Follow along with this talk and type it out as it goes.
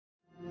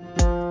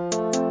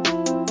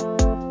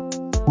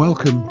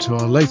Welcome to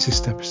our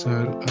latest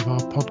episode of our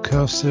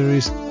podcast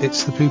series,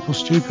 It's the People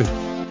Stupid.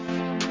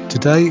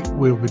 Today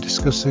we'll be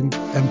discussing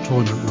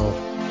employment law.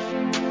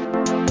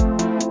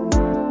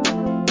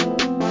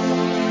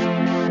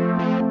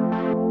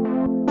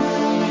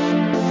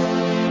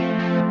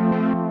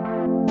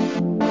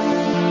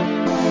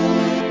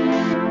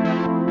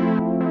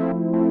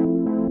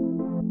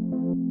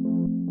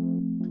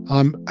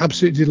 I'm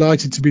absolutely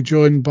delighted to be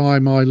joined by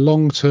my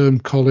long-term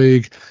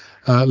colleague,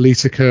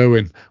 Lita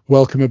Kirwan.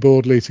 Welcome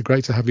aboard, Lita.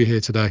 Great to have you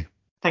here today.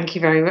 Thank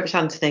you very much,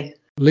 Anthony.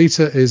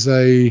 Lita is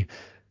an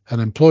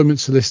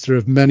employment solicitor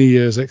of many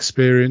years'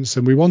 experience,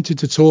 and we wanted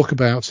to talk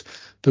about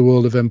the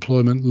world of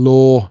employment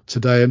law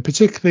today, and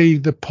particularly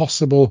the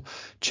possible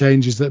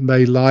changes that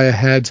may lie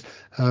ahead.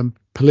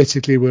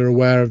 Politically, we're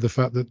aware of the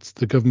fact that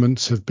the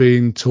governments have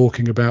been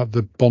talking about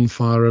the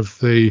bonfire of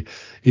the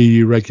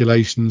EU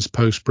regulations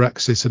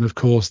post-Brexit, and of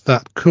course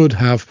that could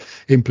have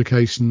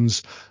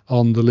implications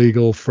on the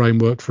legal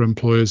framework for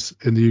employers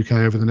in the UK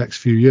over the next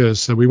few years.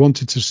 So we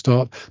wanted to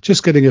start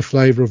just getting a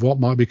flavour of what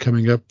might be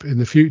coming up in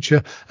the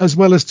future, as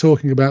well as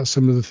talking about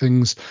some of the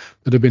things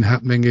that have been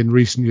happening in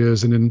recent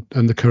years and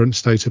the current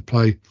state of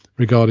play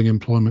regarding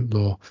employment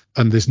law.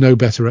 And there's no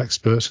better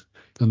expert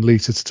than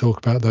Lita to talk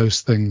about those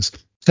things.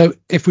 So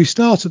if we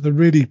start at the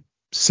really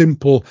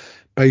simple,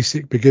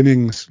 basic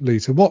beginnings,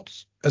 Lita,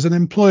 as an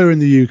employer in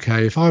the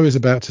UK, if I was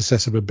about to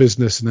set up a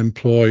business and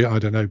employ,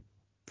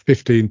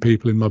 15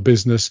 people in my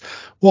business,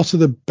 what are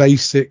the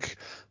basic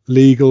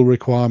legal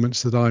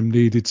requirements that I'm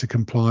needed to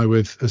comply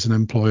with as an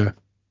employer?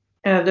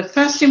 The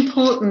first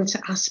important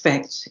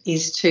aspect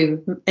is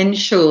to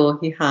ensure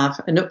you have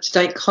an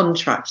up-to-date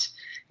contract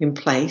in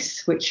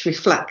place which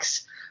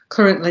reflects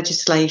current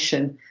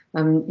legislation.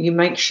 You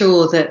make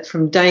sure that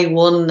from day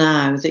one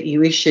now that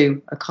you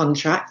issue a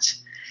contract,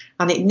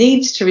 and it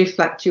needs to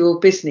reflect your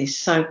business.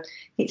 So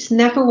it's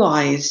never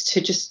wise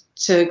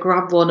to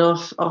grab one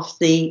off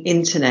the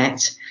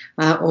internet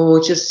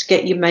or just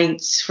get your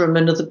mates from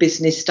another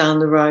business down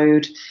the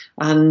road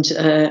and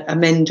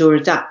amend or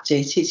adapt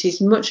it. It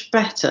is much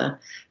better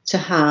to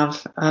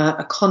have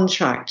a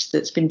contract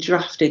that's been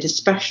drafted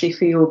especially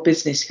for your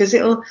business, because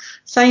it'll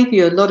save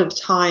you a lot of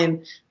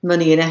time,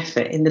 money and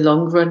effort in the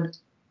long run.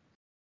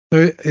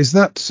 So is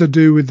that to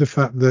do with the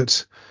fact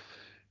that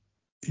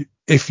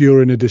if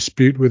you're in a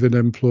dispute with an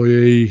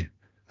employee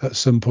at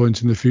some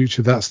point in the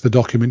future, that's the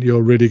document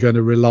you're really going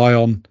to rely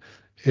on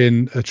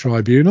in a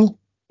tribunal?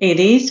 It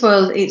is.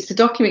 Well, it's the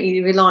document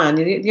you rely on.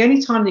 The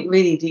only time that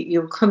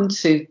you'll come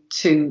to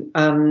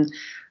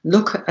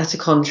look at a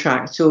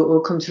contract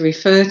or come to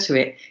refer to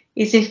it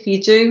is if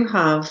you do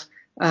have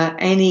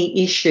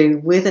any issue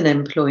with an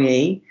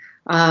employee,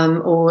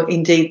 or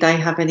indeed they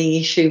have any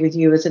issue with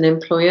you as an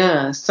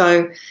employer.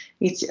 So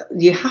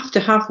you have to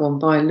have one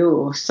by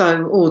law,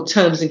 or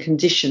terms and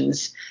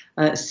conditions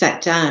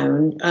set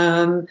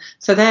down.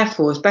 So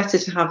therefore, it's better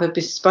to have a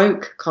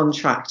bespoke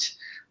contract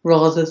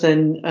rather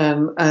than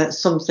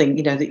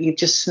something that you've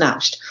just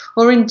snatched.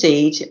 Or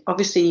indeed,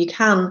 obviously, you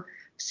can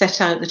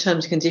set out the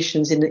terms and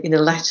conditions in a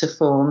letter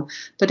form,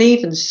 but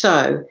even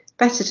so,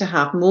 better to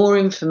have more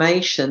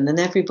information than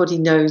everybody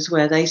knows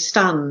where they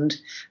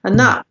stand. And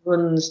that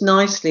runs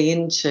nicely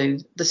into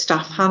the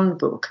staff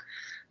handbook.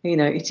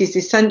 It is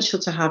essential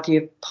to have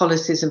your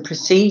policies and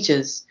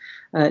procedures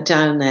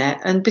down there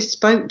and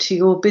bespoke to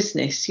your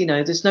business.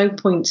 There's no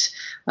point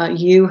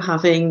you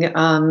having,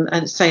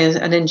 say,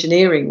 an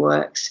engineering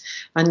works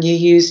and you're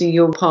using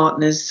your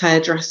partner's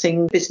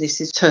hairdressing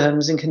business's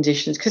terms and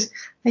conditions, because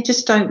they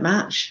just don't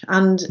match.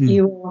 And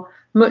you are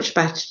much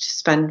better to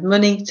spend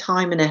money,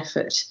 time and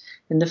effort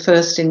in the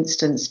first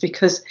instance,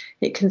 because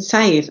it can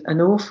save an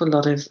awful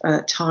lot of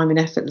time and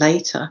effort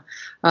later.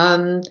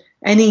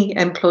 Any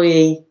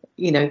employee,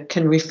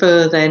 can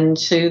refer then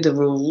to the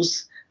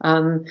rules.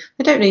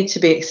 They don't need to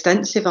be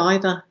extensive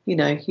either.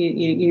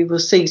 You will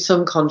see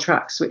some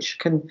contracts which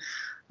can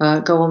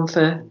go on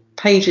for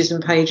pages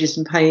and pages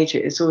and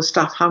pages, or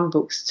staff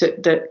handbooks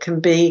that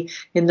can be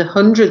in the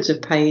hundreds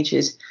of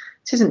pages.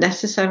 It isn't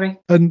necessary.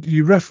 And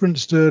you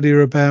referenced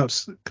earlier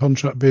about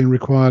contract being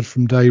required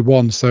from day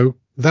one. So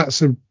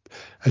that's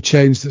a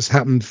change that's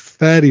happened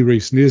fairly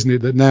recently, isn't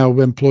it? That now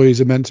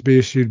employees are meant to be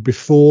issued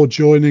before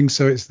joining,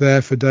 so it's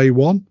there for day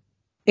one?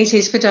 It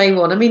is for day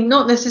one. I mean,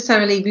 not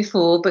necessarily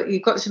before, but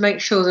you've got to make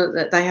sure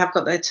that they have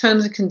got their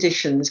terms and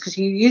conditions, because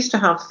you used to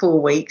have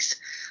 4 weeks.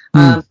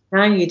 Now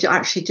you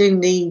actually do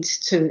need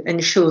to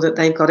ensure that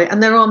they've got it.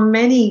 And there are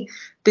many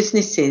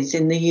businesses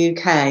in the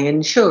UK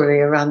and surely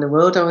around the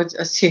world, I would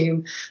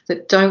assume,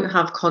 that don't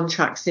have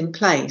contracts in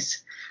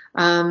place.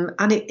 And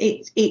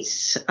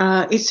it's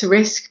a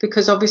risk,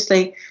 because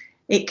obviously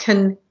it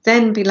can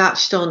then be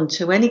latched on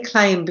to any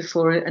claim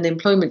before an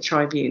employment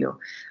tribunal.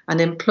 An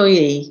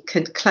employee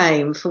could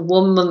claim for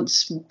 1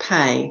 month's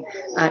pay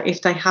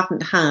if they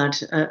haven't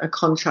had a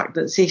contract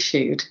that's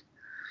issued.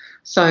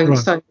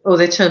 Or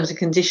their terms and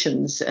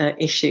conditions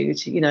issued.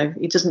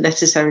 It doesn't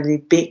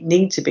necessarily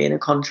need to be in a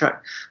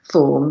contract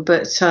form,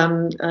 but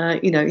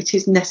it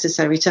is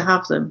necessary to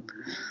have them.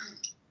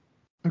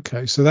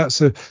 Okay, so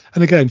that's and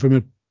again,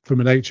 from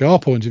from an HR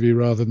point of view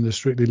rather than a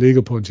strictly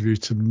legal point of view,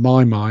 to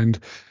my mind,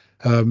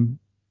 an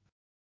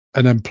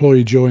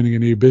employee joining a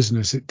new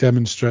business, it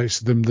demonstrates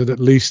to them that at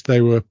least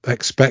they were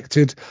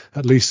expected,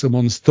 at least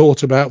someone's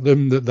thought about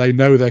them, that they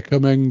know they're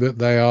coming, that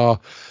they are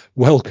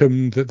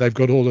welcomed, that they've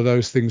got all of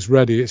those things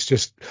ready. It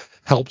just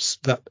helps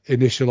that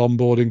initial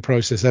onboarding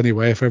process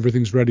anyway, if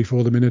everything's ready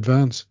for them in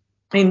advance.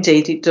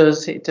 Indeed, it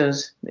does. It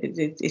does.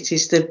 It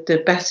is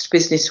the best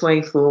business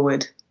way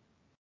forward.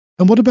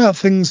 And what about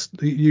things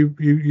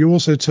you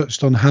also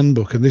touched on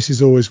handbook, and this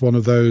is always one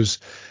of those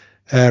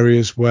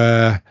areas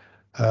where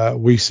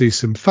we see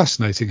some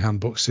fascinating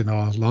handbooks in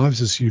our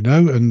lives, as you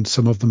know, and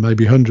some of them may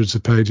be hundreds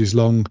of pages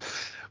long.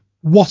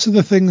 What are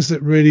the things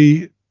that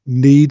really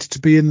need to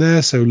be in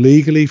there? So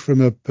legally,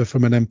 from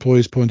an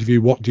employer's point of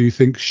view, what do you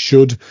think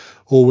should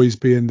always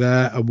be in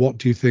there, and what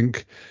do you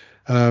think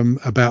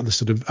about the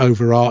sort of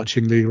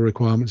overarching legal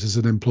requirements as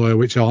an employer,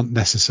 which aren't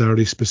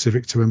necessarily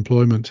specific to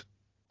employment?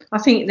 I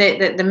think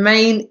that the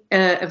main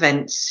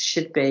events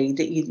should be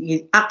that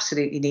you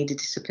absolutely need a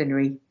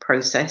disciplinary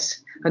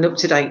process, an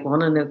up-to-date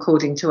one, and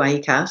according to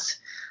acas.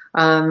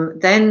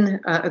 Then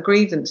a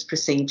grievance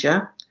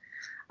procedure.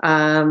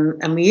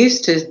 And we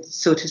used to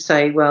sort of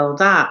say, well,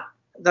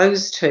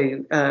 those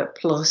two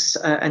plus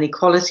an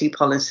equality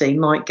policy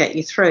might get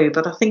you through.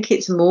 But I think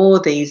it's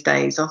more these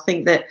days. I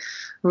think that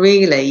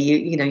really,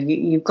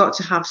 you've got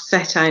to have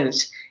set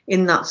out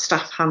in that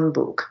staff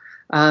handbook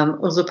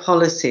other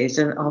policies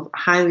and of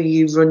how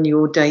you run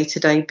your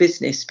day-to-day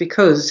business,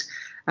 because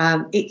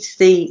it's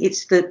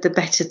the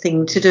better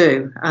thing to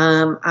do,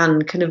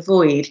 and can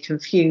avoid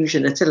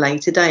confusion at a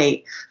later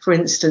date. For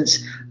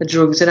instance, a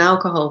drugs and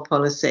alcohol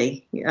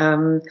policy.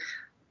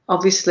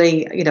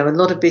 Obviously, a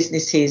lot of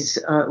businesses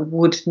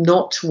would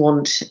not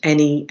want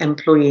any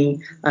employee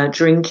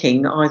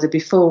drinking either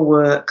before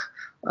work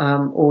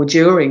or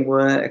during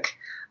work.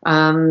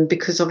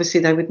 Because obviously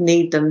they would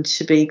need them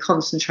to be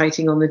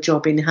concentrating on the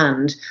job in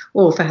hand,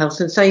 or for health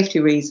and safety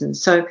reasons.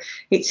 So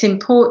it's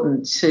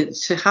important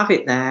to have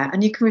it there,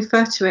 and you can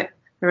refer to it.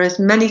 There are as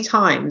many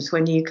times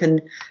when you can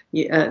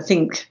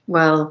think,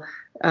 well,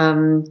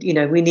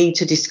 we need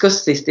to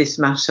discuss this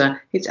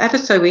matter. It's ever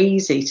so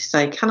easy to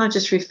say, can I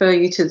just refer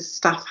you to the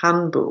staff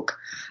handbook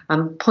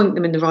and point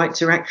them in the right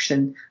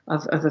direction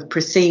of a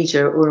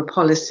procedure or a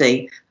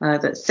policy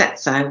that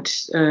sets out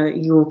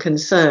your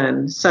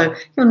concern. So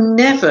you'll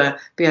never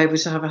be able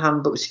to have a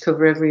handbook to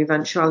cover every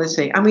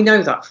eventuality. And we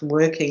know that from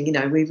working.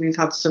 We've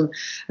had some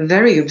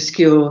very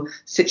obscure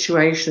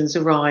situations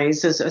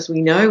arise, as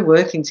we know,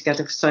 working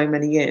together for so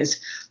many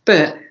years.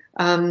 But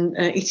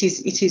it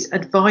is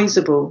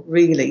advisable,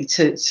 really,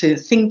 to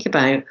think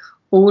about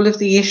all of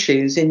the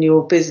issues in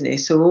your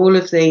business, or all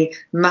of the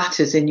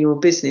matters in your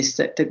business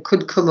that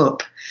could come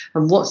up,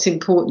 and what's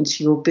important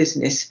to your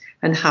business,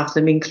 and have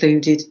them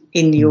included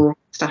in your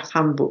staff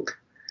handbook.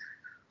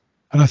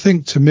 And I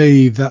think, to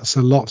me, that's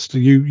a lot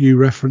to you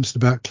referenced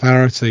about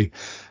clarity.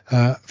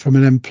 From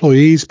an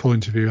employee's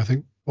point of view, I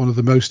think one of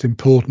the most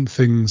important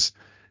things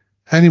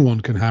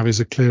anyone can have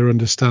is a clear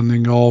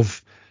understanding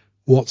of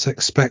what's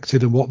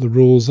expected and what the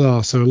rules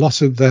are. So a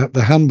lot of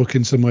the handbook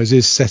in some ways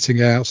is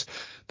setting out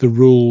the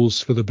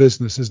rules for the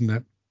business, isn't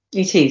it?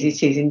 It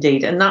is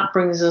indeed. And that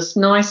brings us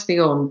nicely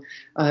on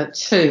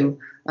to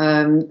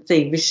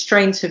the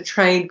restraint of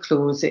trade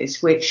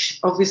clauses, which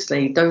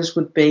obviously those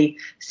would be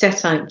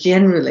set out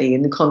generally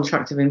in the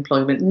contract of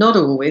employment. Not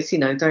always,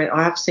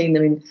 I have seen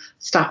them in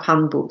staff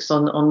handbooks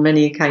on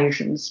many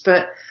occasions.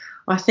 But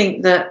I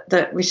think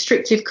that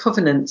restrictive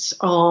covenants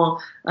are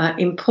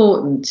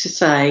important to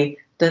say.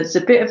 There's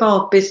a bit of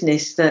our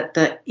business that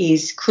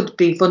could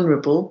be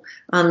vulnerable,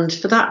 and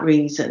for that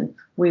reason,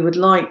 we would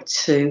like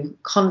to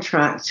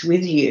contract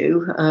with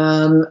you,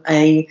 an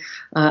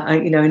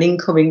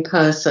incoming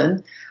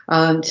person,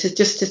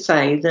 to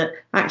say that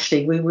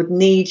actually we would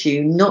need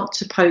you not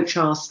to poach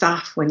our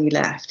staff when you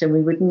left, and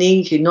we would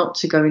need you not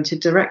to go into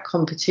direct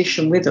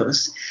competition with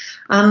us.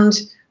 And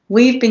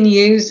we've been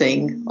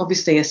using,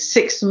 obviously, a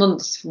 6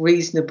 months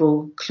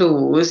reasonable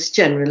clause,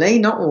 generally,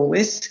 not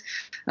always,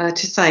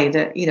 to say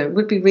that, it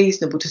would be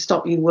reasonable to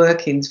stop you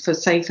working for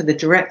the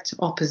direct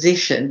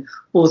opposition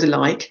or the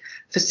like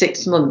for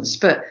 6 months.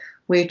 But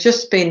we've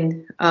just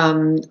been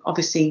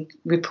obviously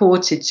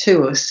reported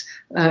to us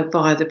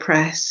via the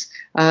press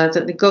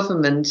that the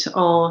government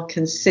are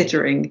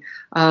considering,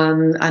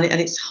 and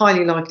it's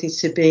highly likely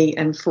to be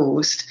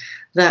enforced,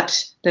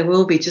 that there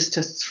will be just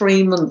a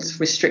 3-month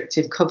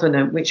restrictive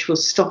covenant which will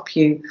stop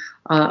you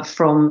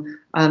from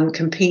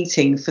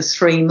competing for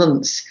 3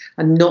 months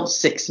and not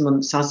 6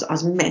 months,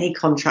 as many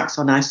contracts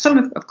are now.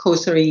 Some, of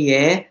course, are a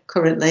year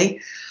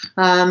currently.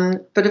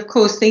 But, of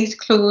course, these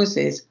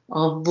clauses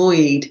are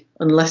void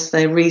unless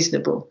they're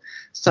reasonable.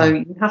 So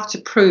you have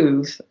to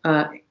prove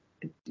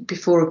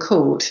before a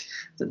court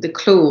that the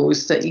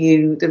clause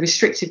the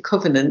restrictive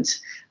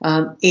covenant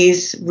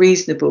is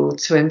reasonable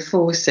to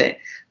enforce it.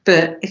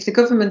 But if the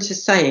government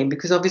is saying,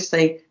 because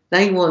obviously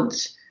they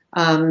want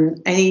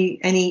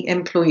any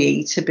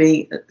employee to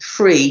be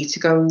free to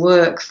go and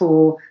work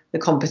for the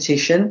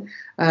competition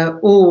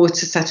or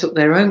to set up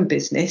their own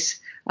business,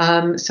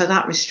 So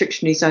that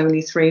restriction is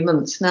only 3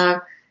 months.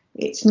 Now,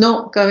 it's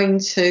not going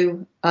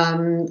to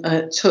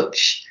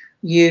touch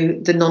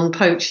the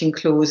non-poaching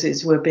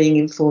clauses we're being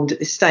informed at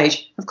this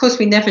stage. Of course,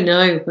 we never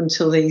know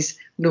until these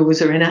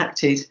laws are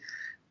enacted.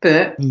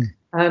 But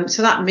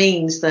so that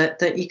means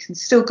that you can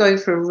still go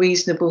for a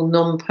reasonable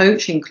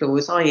non-poaching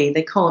clause, i.e.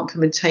 they can't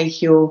come and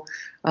take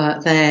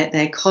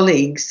their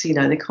colleagues, they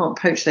can't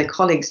poach their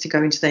colleagues to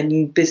go into their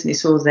new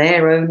business or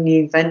their own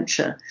new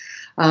venture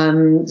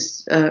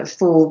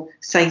for,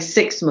 say,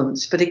 6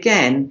 months. But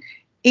again,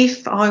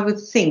 if I would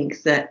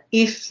think that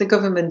if the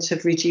government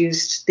have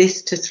reduced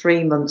this to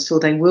 3 months, or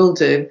they will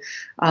do,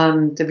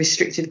 the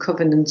restrictive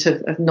covenant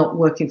of not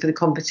working for the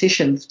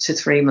competition to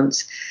 3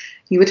 months,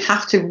 you would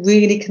have to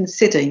really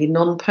consider your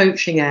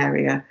non-poaching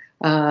area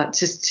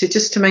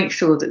just to make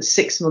sure that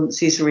 6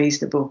 months is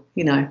reasonable,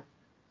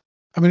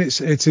 I mean, it's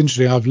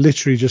interesting. I've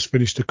literally just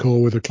finished a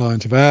call with a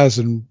client of ours,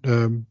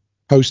 and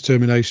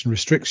post-termination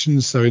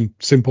restrictions. So in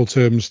simple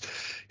terms,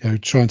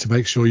 trying to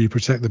make sure you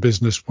protect the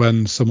business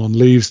when someone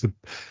leaves.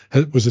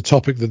 It was a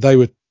topic that they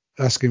were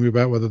asking me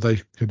about, whether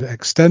they could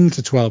extend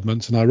to 12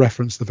 months. And I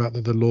referenced the fact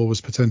that the law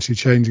was potentially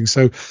changing.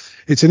 So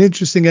it's an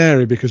interesting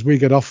area, because we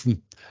get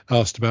often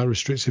asked about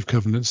restrictive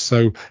covenants.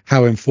 So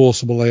how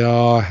enforceable they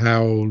are,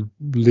 how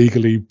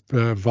legally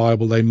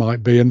viable they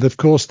might be. And of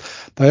course,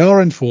 they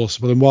are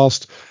enforceable. And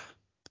whilst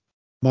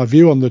my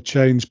view on the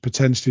change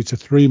potentially to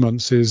 3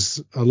 months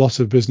is a lot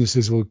of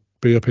businesses will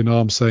be up in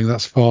arms saying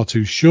that's far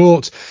too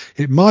short,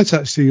 it might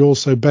actually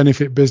also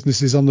benefit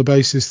businesses on the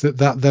basis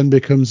that then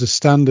becomes a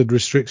standard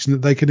restriction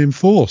that they can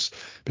enforce,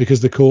 because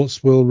the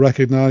courts will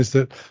recognise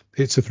that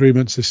it's a 3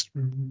 months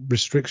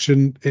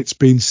restriction. It's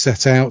been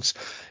set out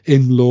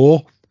in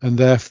law, and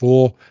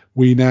therefore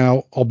we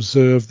now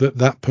observe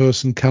that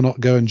person cannot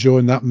go and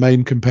join that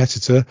main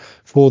competitor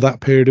for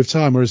that period of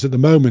time. Whereas at the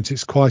moment,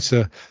 it's quite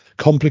a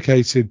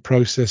complicated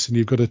process, and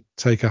you've got to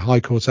take a high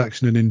court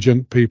action and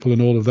injunct people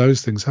and all of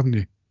those things, haven't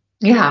you?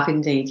 You have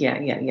indeed, yeah.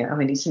 I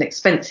mean, it's an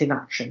expensive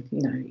action.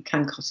 It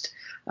can cost,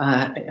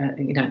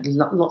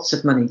 lots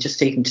of money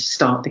just even to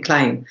start the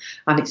claim,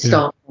 and it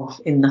starts off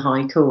in the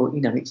High Court.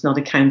 It's not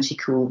a county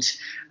court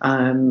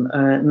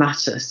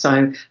matter.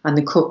 So, and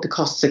the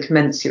costs are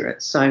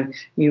commensurate. So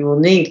you will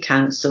need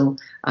counsel.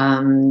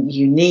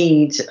 You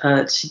need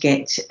to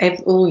get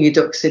all your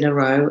ducks in a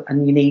row,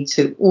 and you need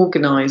to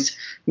organise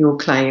your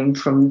claim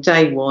from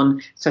day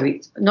one. So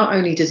it's not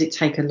only does it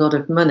take a lot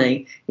of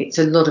money, it's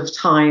a lot of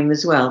time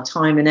as well,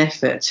 time and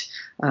effort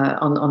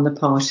on the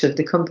part of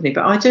the company.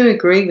 But I do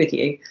agree with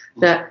you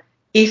that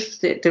if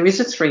there is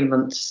a 3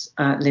 months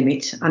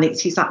limit, and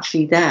it is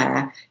actually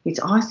there,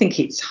 I think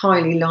it's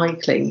highly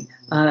likely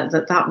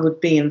that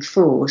would be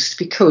enforced,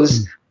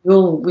 because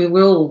we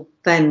will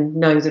then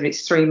know that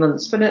it's 3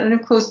 months. But and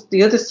of course,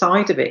 the other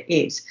side of it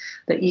is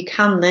that you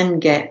can then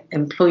get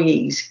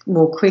employees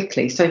more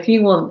quickly. So if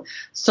you want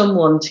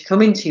someone to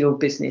come into your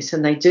business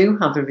and they do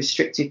have a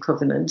restrictive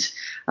covenant,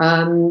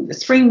 3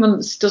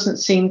 months doesn't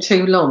seem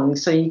too long.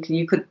 So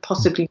you could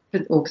possibly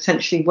or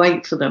potentially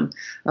wait for them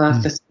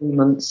for 3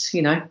 months,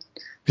 Yeah,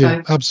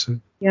 So,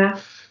 absolutely. Yeah.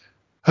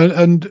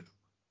 And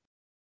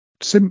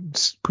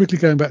quickly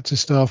going back to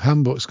staff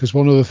handbooks, because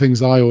one of the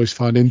things I always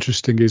find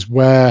interesting is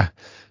where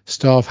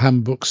staff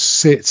handbooks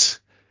sit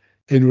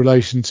in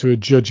relation to a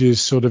judge's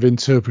sort of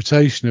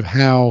interpretation of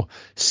how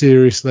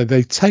seriously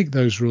they take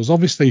those rules.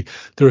 Obviously,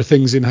 there are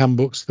things in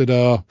handbooks that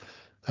are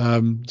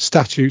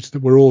statutes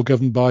that we're all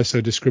governed by,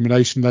 so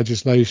discrimination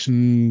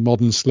legislation,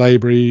 modern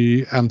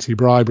slavery,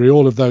 anti-bribery,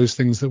 all of those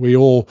things that we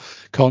all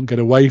can't get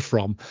away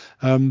from.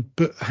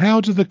 But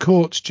how do the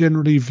courts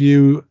generally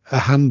view a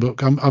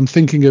handbook? I'm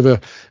thinking of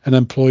an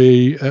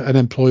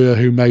employer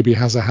who maybe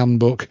has a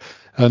handbook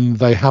and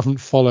they haven't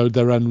followed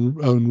their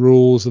own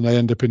rules, and they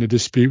end up in a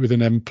dispute with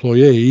an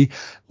employee.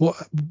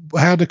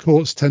 How do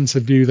courts tend to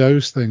view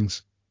those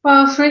things?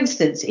 Well, for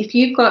instance, if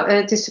you've got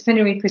a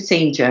disciplinary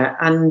procedure,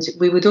 and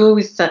we would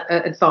always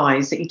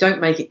advise that you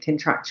don't make it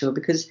contractual,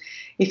 because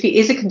if it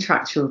is a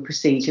contractual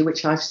procedure,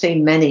 which I've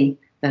seen many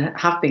that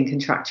have been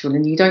contractual,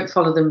 and you don't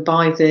follow them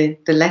by the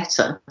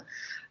letter,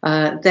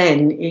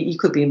 then you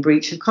could be in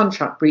breach of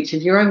contract, breach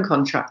of your own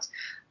contract.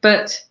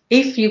 But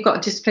if you've got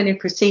a disciplinary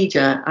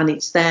procedure and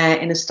it's there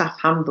in a staff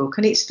handbook,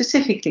 and it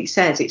specifically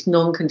says it's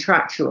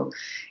non-contractual,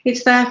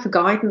 it's there for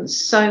guidance.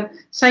 So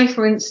say,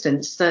 for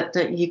instance,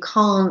 that you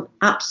can't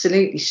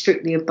absolutely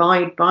strictly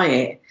abide by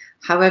it.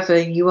 However,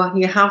 you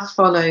have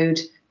followed,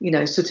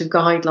 sort of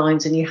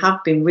guidelines, and you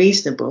have been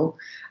reasonable,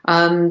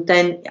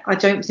 then I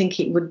don't think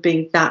it would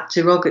be that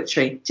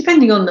derogatory,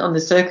 depending on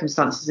the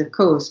circumstances, of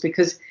course,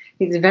 because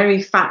it's a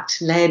very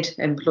fact-led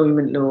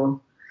employment law.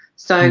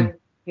 So,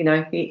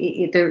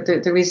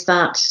 there is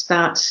that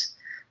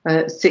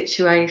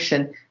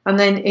situation. And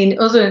then in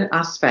other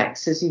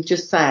aspects, as you've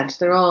just said,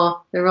 there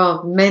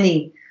are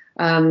many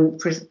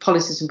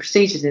policies and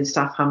procedures in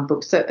staff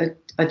handbooks that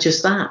are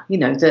just that,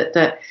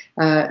 that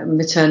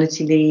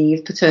maternity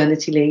leave,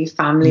 paternity leave,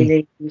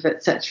 family leave,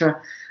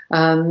 etc.,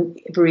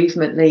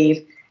 bereavement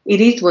leave. it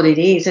is what it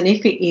is. And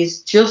if it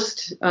is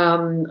just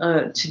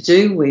to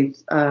do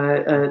with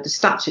the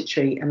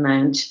statutory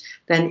amount,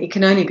 then it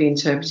can only be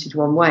interpreted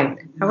one way.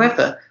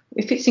 However,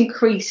 if it's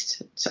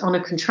increased on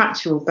a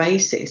contractual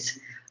basis,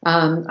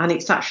 and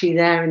it's actually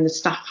there in the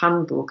staff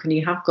handbook, and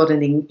you have got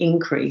an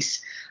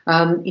increase,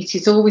 it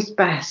is always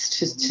best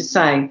to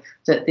say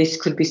that this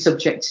could be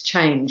subject to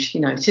change.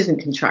 It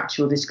isn't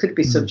contractual. This could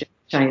be subject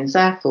to change.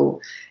 Therefore,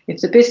 if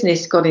the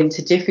business got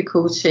into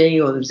difficulty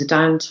or there was a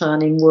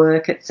downturn in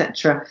work,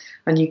 etc.,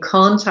 and you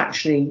can't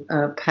actually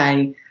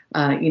pay,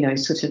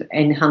 sort of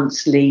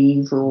enhanced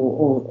leave,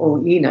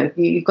 or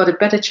you've got a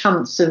better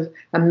chance of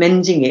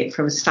amending it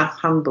from a staff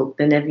handbook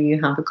than ever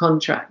you have a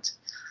contract.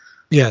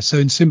 Yeah, so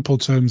in simple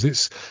terms,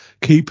 it's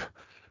keep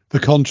the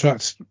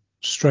contract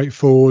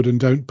straightforward and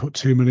don't put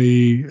too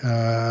many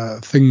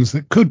things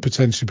that could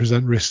potentially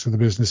present risks to the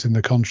business in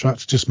the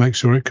contract. Just make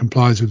sure it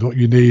complies with what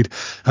you need.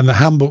 And the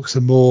handbook's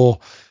a more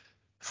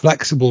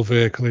flexible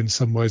vehicle in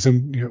some ways.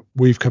 And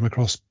we've come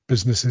across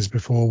businesses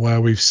before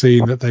where we've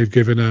seen that they've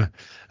given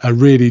a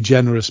really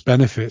generous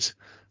benefit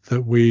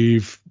that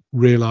we've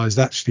realised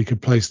actually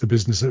could place the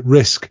business at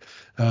risk,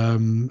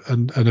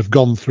 and have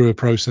gone through a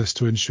process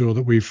to ensure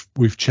that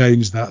we've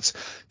changed that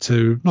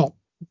to not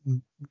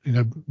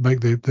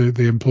make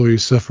the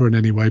employees suffer in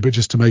any way, but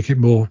just to make it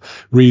more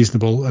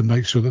reasonable and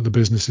make sure that the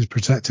business is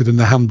protected. And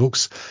the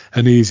handbook's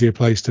an easier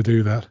place to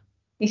do that.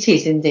 It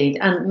is indeed.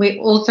 And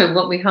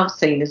what we have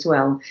seen as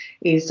well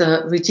is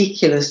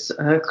ridiculous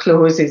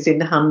clauses in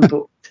the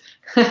handbook.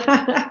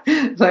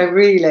 Where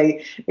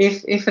really,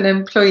 if an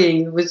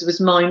employee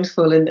was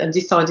mindful and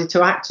decided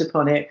to act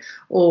upon it,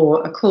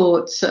 or a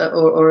court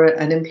or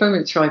an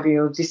employment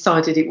tribunal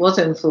decided it was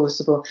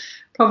enforceable,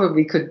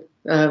 probably could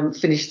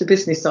finish the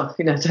business off,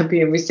 to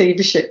be in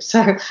receivership.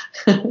 So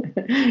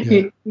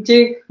you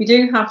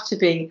do have to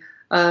be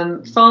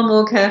far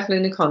more careful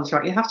in a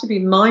contract. You have to be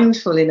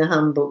mindful in a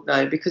handbook,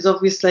 though, because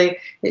obviously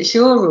it's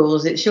your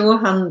rules, it's your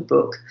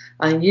handbook,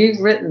 and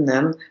you've written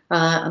them.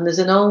 And there's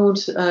an old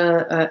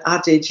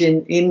adage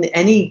in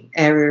any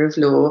area of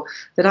law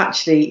that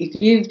actually,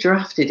 if you've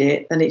drafted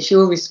it, then it's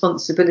your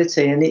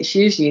responsibility, and it's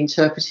usually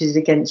interpreted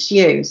against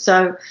you.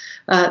 So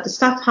the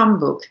staff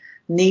handbook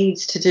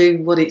needs to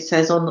do what it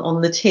says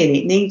on the tin.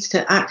 It needs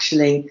to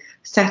actually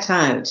set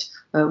out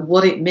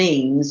what it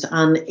means,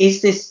 and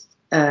is this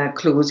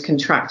clause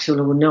contractual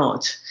or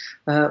not,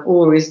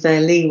 or is there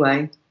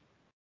leeway?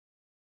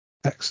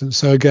 Excellent.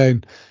 So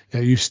again,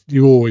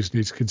 you always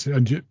need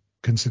to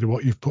consider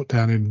what you've put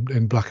down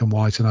in black and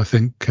white. And I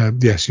think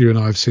yes, you and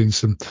I have seen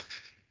some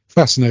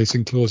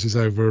fascinating clauses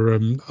over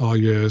our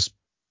years.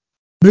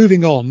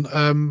 Moving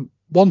on,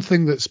 one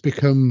thing that's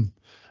become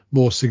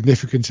more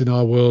significant in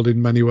our world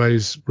in many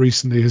ways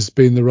recently has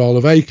been the role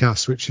of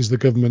ACAS, which is the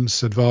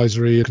government's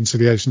advisory,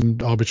 conciliation,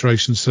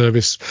 arbitration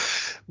service.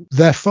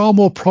 They're far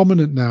more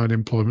prominent now in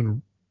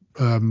employment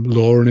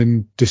law and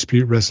in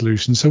dispute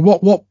resolution. So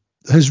what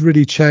has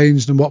really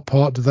changed, and what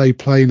part do they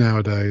play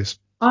nowadays?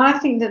 I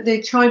think that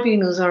the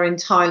tribunals are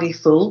entirely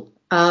full.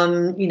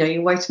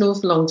 You wait an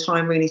awful long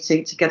time really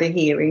to get a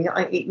hearing.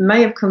 It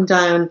may have come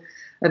down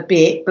a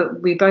bit,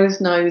 but we both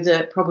know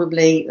that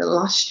probably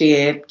last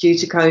year, due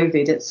to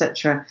COVID,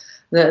 etc.,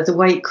 the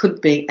wait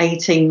could be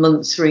 18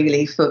 months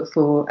really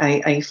for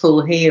a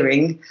full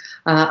hearing,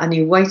 and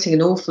you're waiting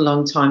an awful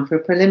long time for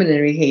a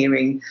preliminary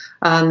hearing.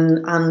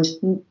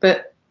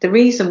 But the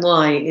reason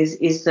why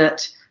is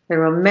that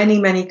there are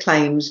many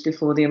claims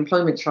before the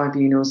employment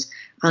tribunals,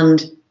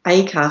 and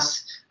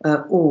ACAS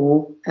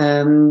or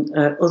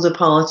other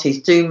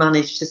parties do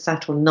manage to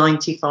settle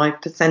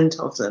 95%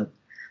 of them.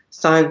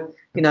 So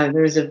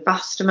there is a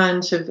vast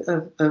amount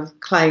of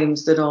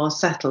claims that are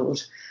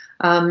settled.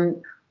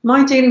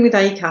 My dealing with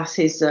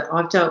ACAS is that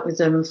I've dealt with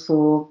them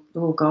for,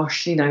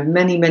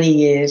 many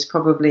years,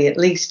 probably at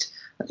least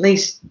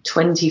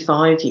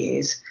 25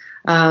 years.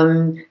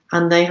 And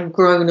they have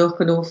grown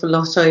up an awful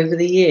lot over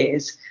the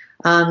years.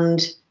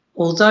 And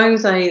although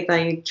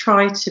they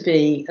try to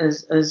be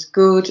as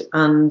good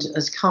and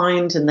as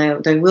kind,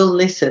 and they will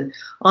listen,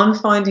 I'm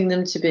finding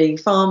them to be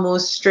far more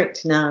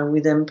strict now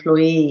with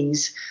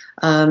employees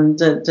than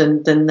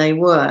they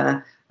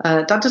were.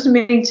 That doesn't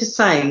mean to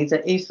say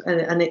that if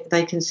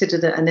they consider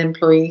that an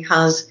employee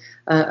has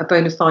a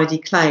bona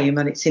fide claim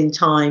and it's in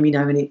time,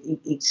 and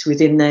it's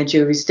within their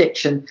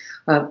jurisdiction,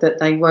 that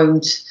they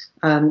won't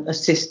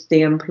assist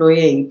the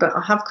employee. But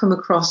I have come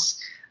across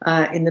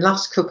in the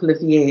last couple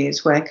of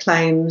years where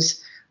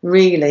claims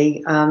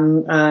really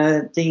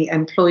the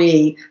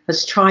employee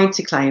has tried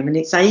to claim, and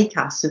it's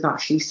ACAS have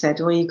actually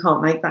said, well, you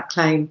can't make that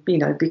claim,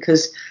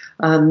 because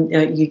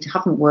you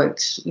haven't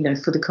worked,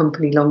 for the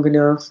company long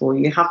enough, or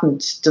you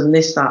haven't done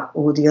this, that,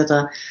 or the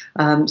other,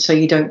 so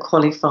you don't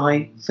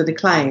qualify for the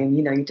claim.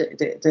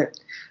 The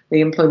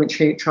employment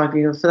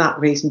tribunal for that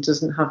reason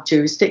doesn't have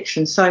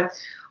jurisdiction. So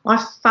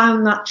I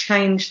found that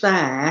change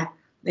there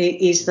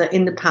is that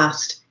in the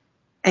past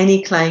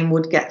any claim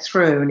would get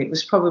through, and it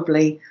was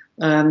probably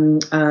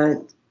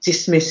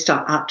dismissed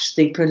at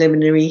the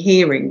preliminary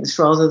hearings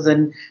rather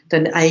than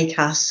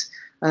ACAS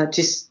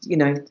just,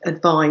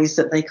 advise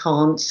that they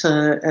can't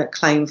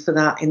claim for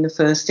that in the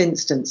first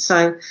instance.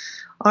 So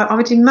I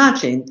would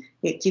imagine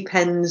it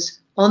depends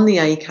on the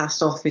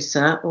ACAS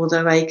officer,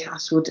 although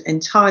ACAS would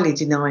entirely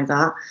deny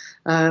that.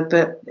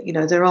 But,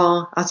 there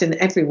are, as in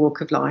every walk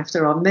of life,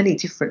 there are many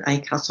different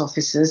ACAS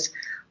officers.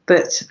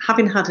 But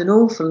having had an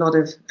awful lot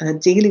of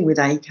dealing with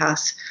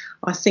ACAS,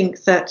 I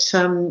think that,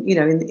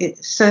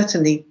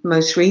 certainly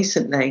most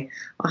recently,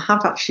 I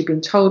have actually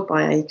been told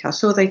by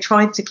ACAS, or they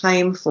tried to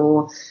claim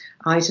for,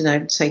 I don't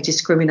know, say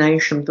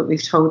discrimination, but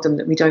we've told them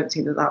that we don't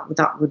think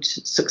that would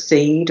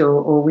succeed,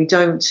 or we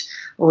don't,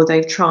 or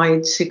they've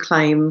tried to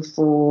claim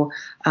for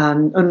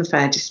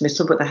unfair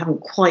dismissal, but they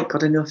haven't quite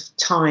got enough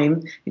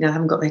time,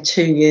 haven't got their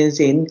 2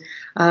 years in,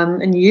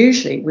 and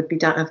usually it would be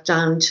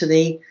down to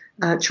the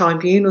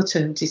tribunal to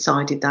have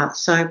decided that.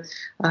 So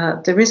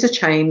there is a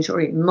change, or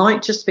it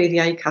might just be the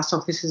ACAS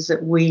officers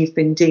that we've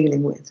been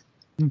dealing with.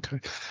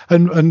 Okay.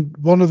 And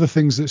one of the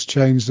things that's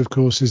changed, of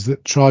course, is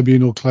that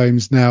tribunal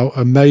claims now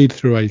are made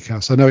through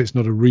ACAS. I know it's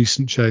not a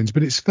recent change,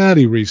 but it's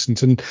fairly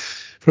recent. And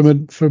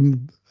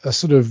from a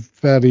sort of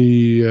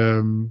fairly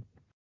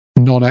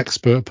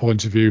non-expert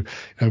point of view,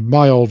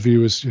 my old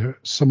view is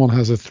someone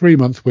has a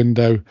 3-month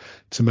window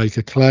to make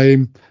a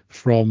claim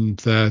from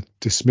their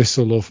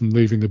dismissal or from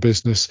leaving the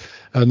business,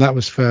 and that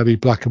was fairly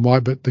black and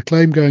white. But the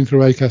claim going through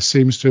ACAS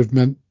seems to have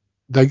meant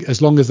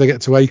as long as they get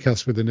to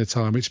ACAS within a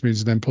time, which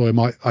means an employer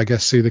might, I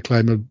guess, see the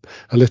claim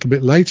a little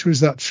bit later.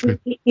 Is that true?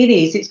 It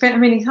is. It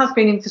has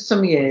been in for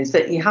some years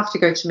that you have to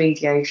go to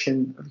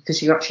mediation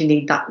because you actually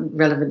need that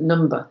relevant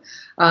number.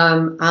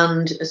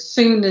 And as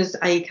soon as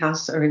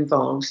ACAS are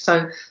involved,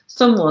 so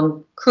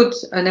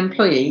an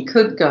employee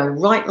could go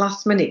right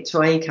last minute to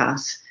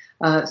ACAS,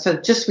 so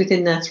just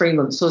within their 3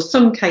 months, or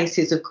some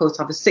cases, of course,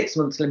 have a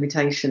 6-month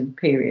limitation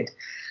period.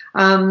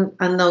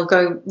 And they'll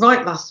go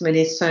right last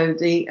minute, so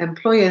the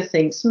employer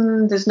thinks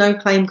there's no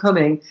claim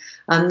coming,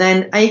 and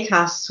then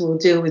ACAS will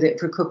deal with it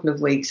for a couple of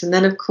weeks, and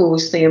then of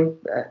course they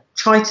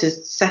try to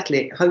settle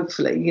it.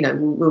 Hopefully,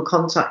 we'll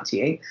contact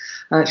you,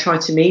 try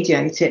to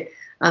mediate it,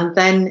 and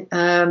then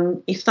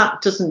if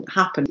that doesn't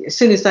happen, as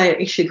soon as they are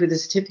issued with a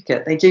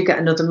certificate, they do get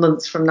another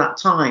month from that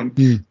time.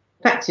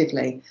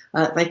 Effectively,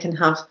 they can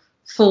have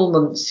 4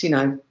 months,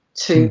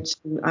 to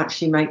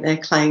actually make their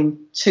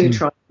claim to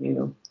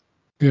tribunal.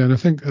 Yeah, and I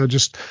think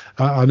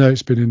I know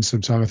it's been in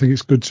some time. I think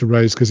it's good to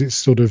raise because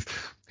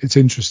it's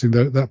interesting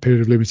that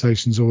period of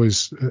limitations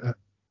always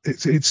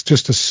it's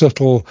just a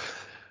subtle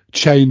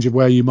change of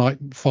where you might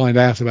find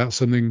out about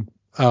something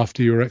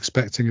after you're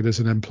expecting it as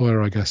an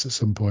employer, I guess, at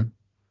some point.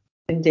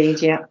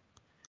 Indeed, yeah.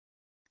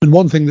 And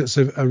one thing that's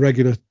a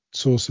regular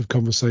source of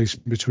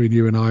conversation between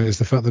you and I is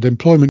the fact that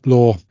employment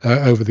law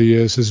over the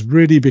years has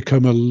really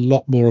become a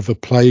lot more of a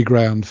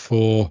playground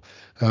for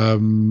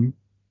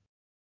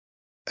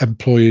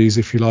employees,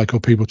 if you like, or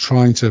people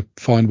trying to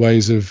find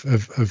ways of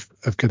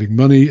getting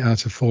money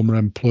out of former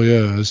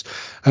employers.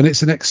 And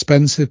it's an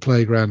expensive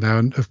playground now.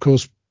 And of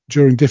course,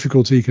 during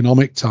difficult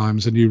economic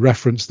times, and you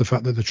reference the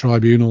fact that the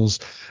tribunals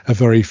are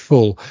very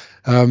full,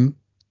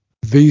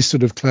 these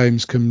sort of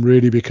claims can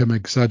really become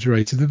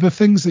exaggerated. Are there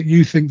things that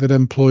you think that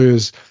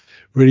employers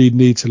really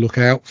need to look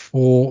out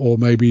for, or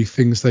maybe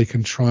things they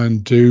can try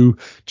and do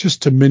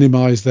just to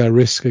minimize their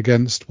risk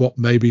against what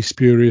may be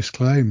spurious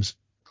claims?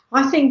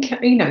 I think,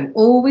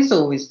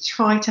 always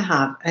try to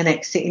have an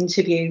exit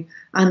interview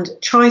and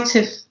try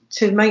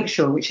to make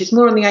sure, which is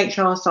more on the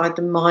HR side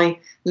than my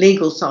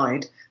legal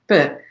side,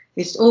 but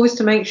it's always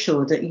to make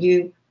sure that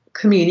you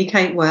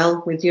communicate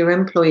well with your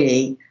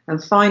employee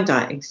and find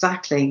out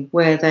exactly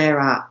where they're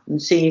at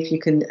and see if you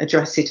can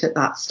address it at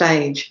that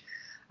stage.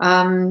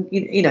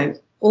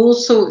 All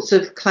sorts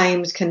of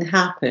claims can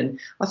happen.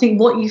 I think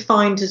what you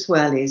find as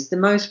well is the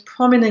most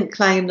prominent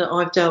claim that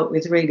I've dealt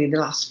with really the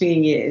last few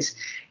years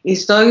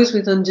is those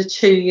with under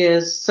 2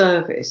 years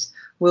service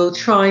will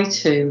try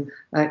to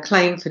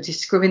claim for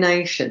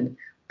discrimination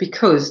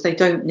because they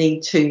don't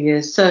need 2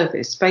 years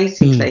service.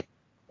 Basically,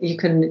 you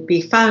can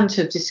be found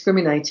to have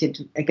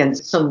discriminated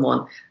against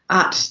someone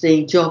at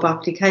the job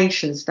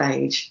application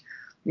stage.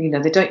 They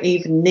don't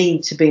even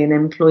need to be an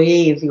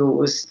employee of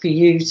yours for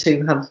you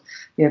to have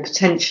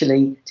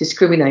potentially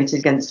discriminated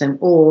against them,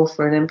 or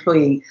for an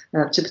employee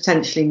to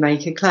potentially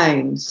make a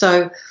claim.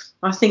 So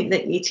I think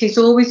that it is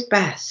always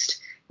best,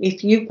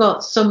 if you've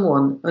got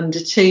someone under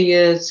 2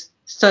 years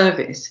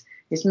service,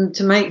 is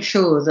to make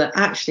sure that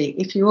actually,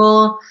 if you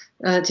are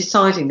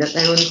deciding that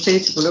they're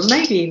unsuitable, or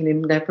maybe even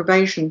in their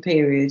probation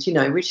period,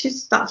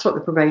 that's what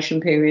the probation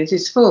period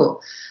is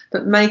for,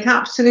 but make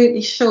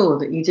absolutely sure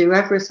that you do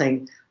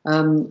everything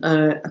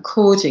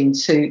according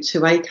to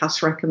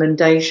ACAS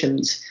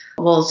recommendations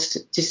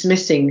whilst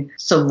dismissing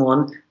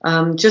someone,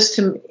 just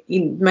to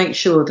make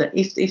sure that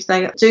if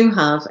they do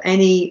have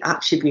any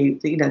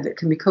attribute that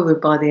can be covered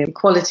by the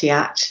Equality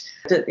Act,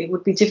 that it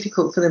would be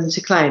difficult for them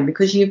to claim,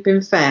 because you've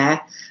been fair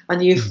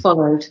and you've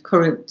followed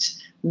current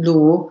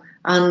law,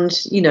 and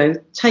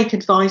take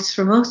advice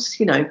from us,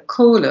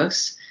 call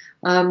us.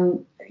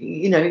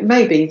 It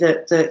may be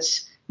that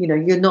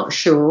you're not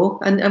sure.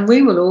 And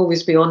we will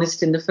always be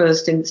honest in the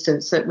first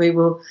instance, that we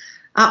will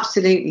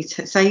absolutely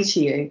say to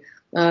you,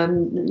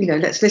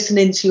 let's listen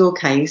into your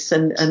case.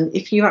 And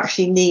if you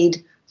actually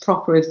need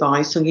proper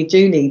advice, or you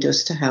do need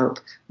us to help,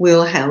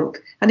 we'll help.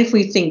 And if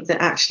we think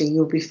that actually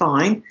you'll be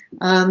fine,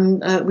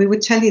 we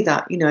would tell you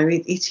that.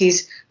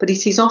 But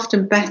it is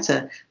often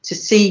better to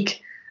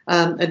seek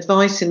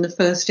advice in the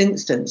first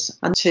instance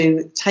and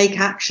to take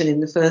action in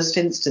the first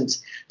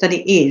instance than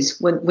it is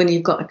when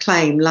you've got a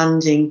claim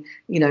landing,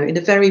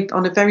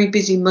 on a very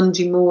busy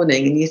Monday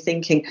morning, and you're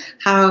thinking,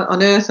 how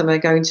on earth am I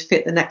going to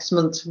fit the next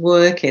month's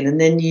work in?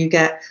 And then you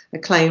get a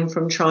claim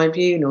from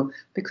tribunal.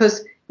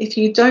 Because if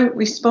you don't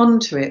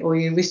respond to it, or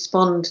you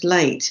respond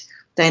late,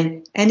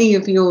 then any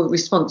of your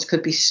response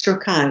could be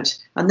struck out,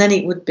 and then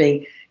you'd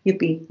be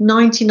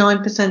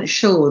 99%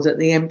 sure that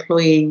the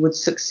employee would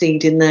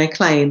succeed in their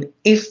claim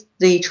if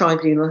the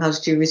tribunal has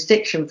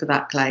jurisdiction for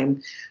that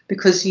claim,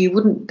 because you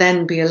wouldn't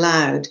then be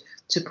allowed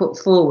to put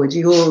forward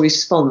your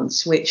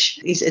response, which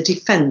is a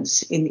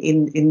defence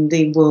in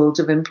the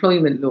world of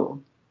employment law.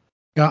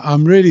 Yeah,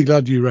 I'm really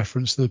glad you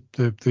referenced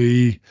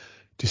the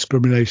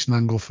discrimination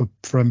angle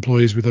for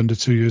employees with under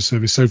 2 years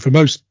service. So for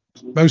most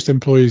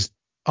employees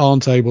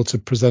aren't able to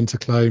present a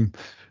claim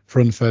for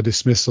unfair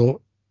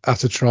dismissal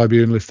at a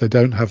tribunal if they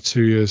don't have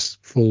 2 years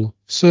full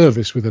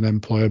service with an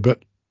employer,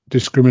 but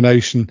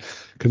discrimination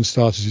can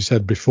start, as you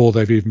said, before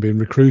they've even been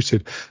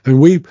recruited. And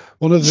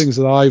one of the things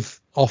that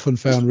I've often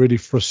found really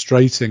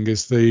frustrating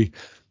is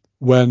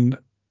when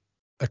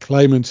a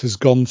claimant has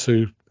gone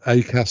to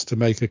ACAS to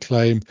make a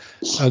claim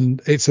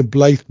and it's a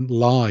blatant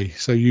lie.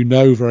 So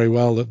very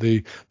well that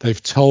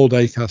they've told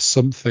ACAS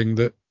something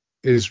that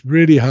is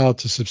really hard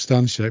to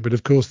substantiate, but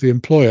of course the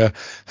employer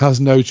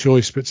has no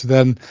choice but to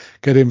then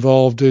get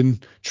involved in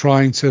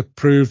trying to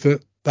prove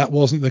that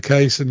wasn't the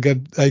case and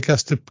get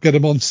ACAS to get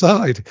them on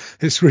side.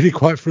 It's really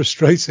quite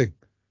frustrating.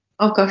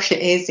 Oh gosh, it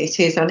is,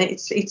 and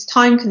it's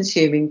time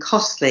consuming,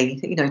 costly,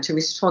 to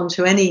respond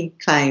to any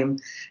claim.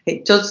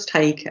 It does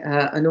take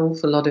an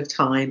awful lot of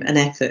time and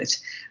effort,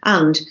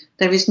 and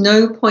there is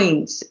no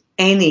point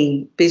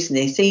any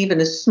business, even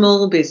a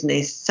small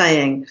business,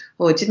 saying,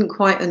 "Oh, I didn't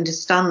quite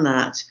understand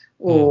that,"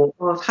 or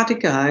 "Oh, I've had a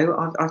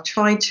go. I've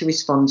tried to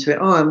respond to it.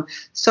 Oh, I'm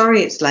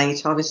sorry it's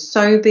late. I was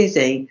so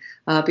busy,"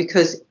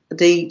 because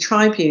the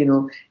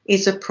tribunal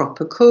is a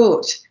proper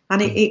court,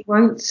 and it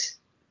won't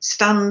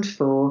stand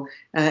for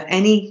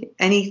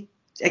any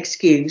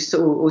excuse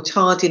or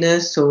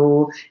tardiness,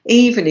 or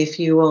even if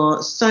you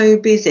are so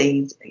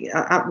busy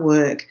at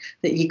work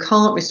that you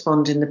can't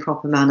respond in the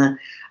proper manner.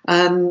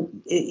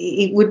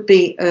 It would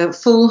be a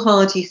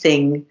foolhardy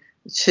thing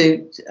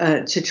to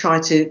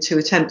try to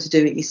attempt to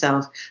do it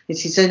yourself.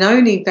 It is in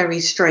only very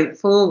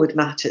straightforward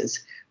matters,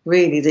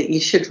 really, that you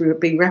should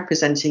be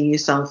representing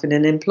yourself in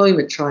an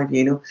employment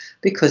tribunal,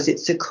 because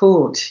it's a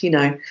court.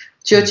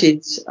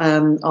 Judges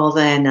are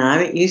there now.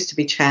 It used to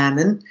be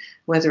chairman,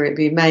 whether it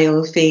be male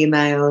or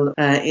female.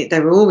 They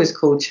were always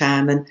called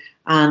chairman,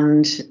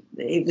 and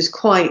it was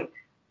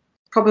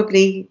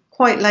probably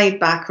quite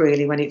laid back,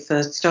 really, when it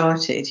first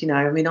started.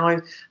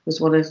 I was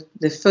one of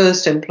the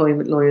first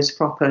employment lawyers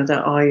proper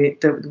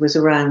that was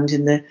around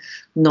in the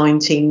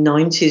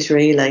 1990s,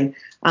 really,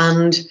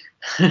 and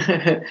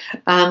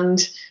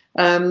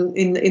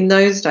in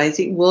those days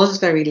it was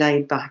very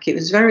laid back. It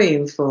was very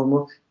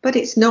informal, but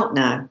it's not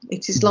now.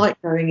 It is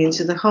like going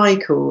into the High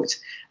Court,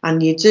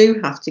 and you do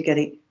have to get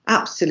it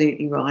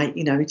absolutely right.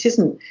 It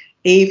isn't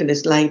even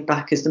as laid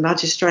back as the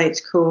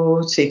magistrates'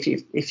 court, if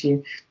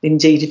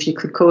you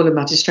could call a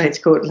magistrates'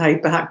 court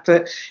laid back,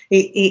 but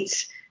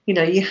it's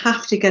you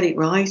have to get it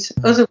right.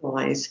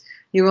 Otherwise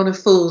you're on a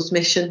fool's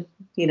mission.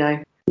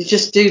 You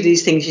just do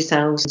these things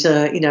yourselves.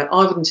 I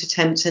wouldn't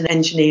attempt an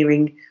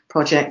engineering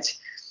project.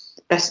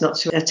 Best not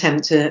to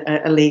attempt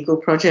a legal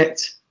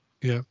project.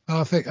 Yeah,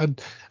 I think,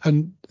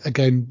 and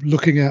again,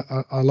 looking at,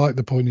 I like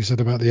the point you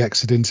said about the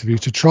exit interview,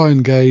 to try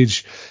and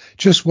gauge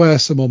just where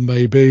someone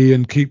may be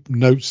and keep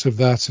notes of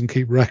that and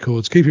keep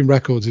records. Keeping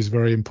records is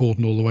very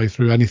important all the way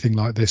through anything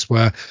like this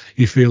where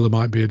you feel there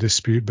might be a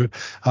dispute. But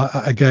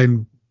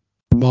again,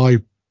 my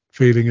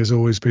feeling has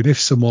always been, if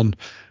someone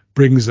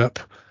brings up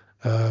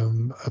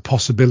a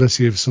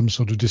possibility of some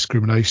sort of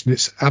discrimination,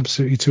 it's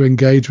absolutely to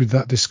engage with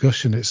that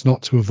discussion. It's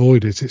not to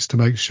avoid it. It's to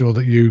make sure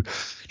that you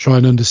try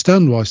and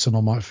understand why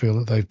someone might feel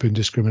that they've been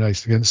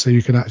discriminated against, so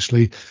you can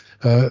actually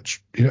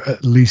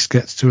at least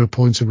get to a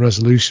point of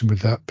resolution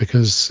with that,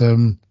 because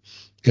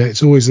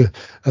it's always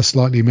a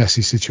slightly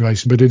messy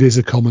situation, but it is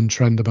a common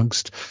trend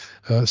amongst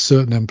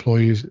certain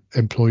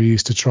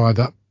employees to try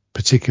that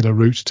particular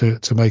route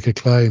to make a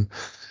claim.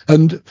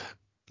 And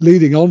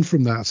leading on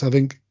from that, I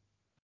think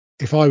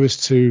if I was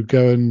to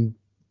go and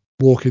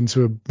walk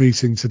into a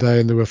meeting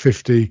today and there were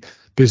 50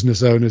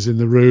 business owners in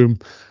the room,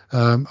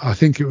 I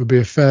think it would be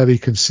a fairly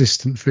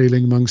consistent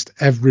feeling amongst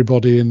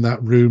everybody in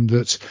that room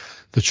that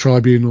the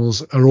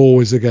tribunals are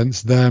always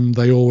against them.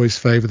 They always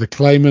favour the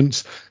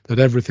claimant, that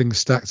everything's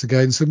stacked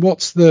against. And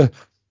what's the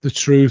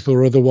truth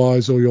or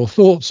otherwise, or your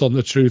thoughts on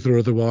the truth or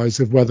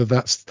otherwise of whether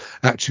that's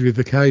actually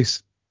the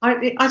case?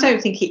 I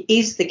don't think it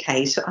is the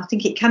case. I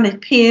think it can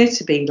appear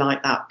to be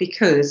like that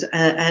because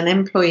an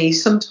employee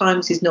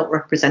sometimes is not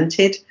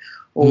represented,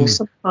 or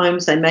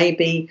sometimes they may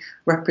be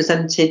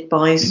represented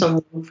by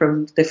someone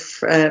from the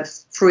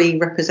free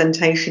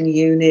representation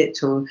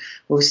unit or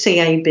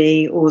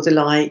CAB or the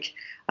like,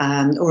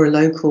 or a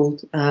local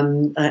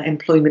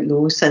employment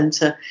law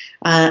centre.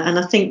 And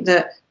I think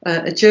that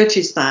a judge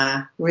is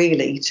there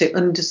really to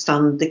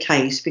understand the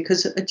case,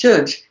 because a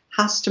judge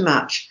has to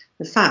match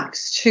the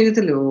facts to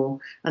the law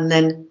and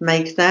then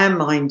make their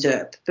mind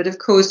up. But of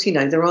course,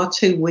 there are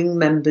two wing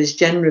members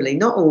generally,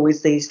 not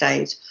always these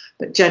days,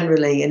 but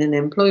generally in an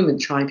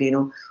employment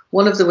tribunal.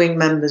 One of the wing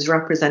members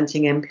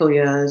representing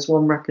employers,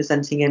 one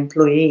representing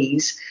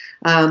employees.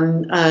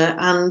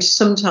 And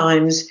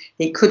sometimes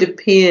it could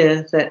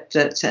appear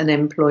that an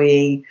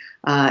employee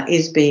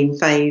is being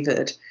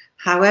favoured.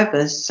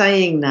 However,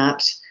 saying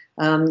that,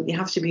 you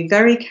have to be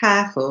very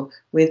careful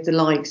with the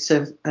likes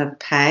of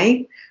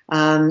pay.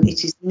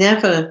 It is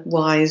never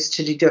wise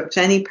to deduct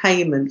any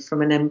payment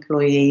from an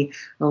employee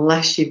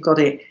unless you've got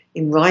it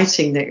in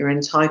writing that you're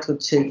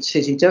entitled to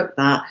deduct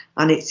that,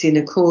 and it's in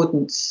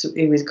accordance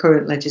with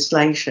current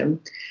legislation,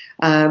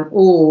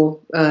 or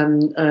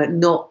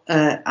not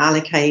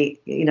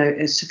allocate,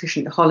 a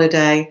sufficient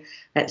holiday,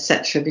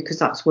 etc., because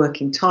that's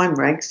working time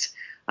regs.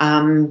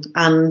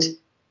 And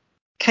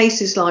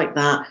cases like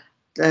that,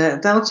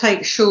 they'll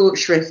take short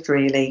shrift,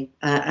 really,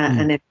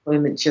 an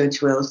employment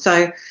judge will.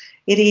 So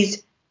it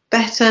is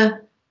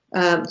better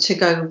to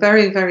go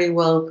very, very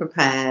well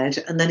prepared,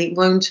 and then it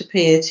won't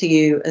appear to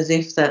you as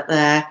if that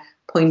they're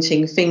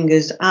pointing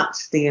fingers at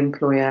the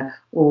employer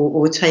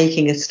or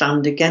taking a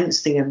stand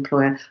against the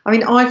employer. I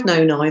mean, I've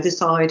known either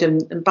side,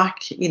 and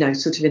back,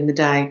 sort of in the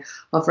day,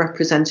 I've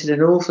represented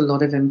an awful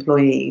lot of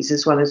employees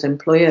as well as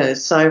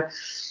employers. So,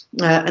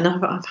 and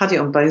I've had it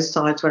on both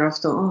sides where I've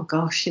thought, oh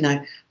gosh,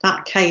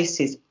 that case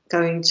is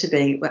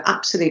we're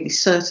absolutely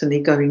certainly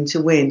going to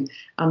win,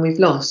 and we've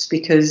lost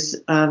because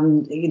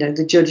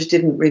the judge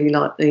didn't really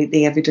like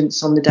the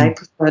evidence on the day,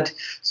 preferred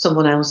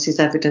someone else's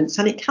evidence,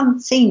 and it can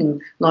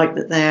seem like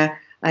that they're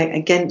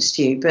against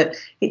you, but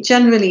it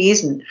generally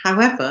isn't.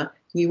 However,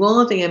 you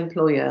are the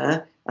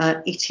employer,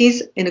 it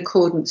is in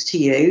accordance to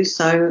you,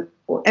 so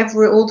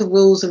all the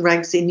rules and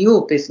regs in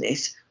your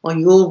business are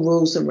your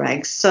rules and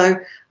regs. So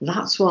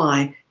that's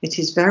why it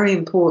is very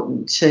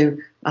important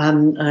to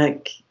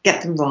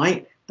get them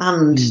right,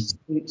 and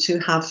to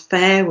have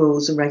fair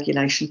rules and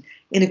regulation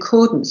in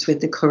accordance with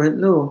the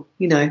current law,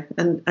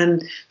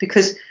 and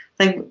because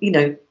they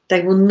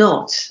will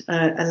not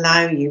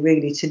allow you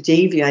really to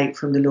deviate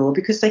from the law,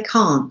 because they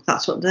can't.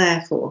 That's what they're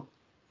there for.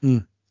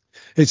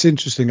 It's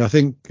interesting. I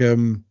think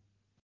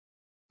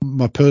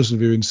my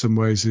personal view in some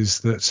ways is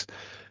that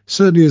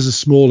certainly as a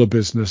smaller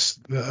business,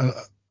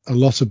 a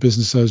lot of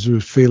business owners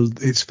would feel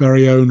it's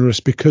very onerous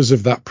because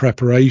of that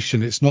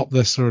preparation. It's not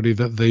necessarily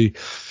that the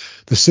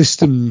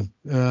system,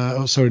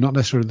 not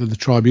necessarily that the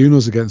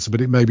tribunal's against it, but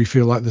it maybe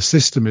feel like the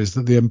system is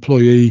that the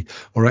employee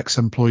or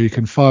ex-employee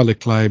can file a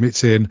claim,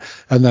 it's in,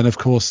 and then of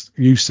course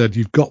you said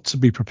you've got to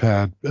be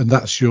prepared, and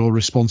that's your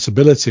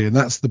responsibility, and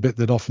that's the bit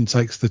that often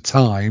takes the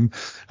time,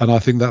 and I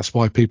think that's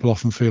why people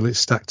often feel it's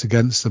stacked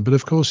against them. But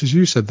of course, as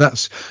you said,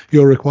 that's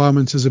your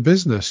requirement as a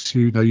business.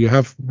 You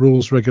have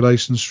rules,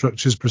 regulations,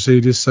 structures,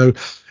 procedures, so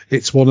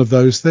it's one of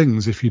those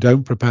things. If you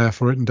don't prepare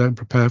for it and don't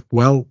prepare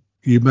well,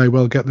 you may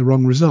well get the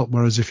wrong result.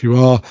 Whereas if you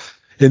are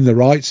in the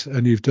right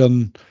and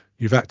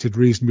you've acted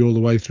reasonably all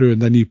the way through,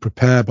 and then you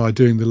prepare by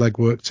doing the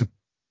legwork to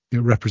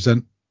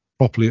represent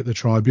properly at the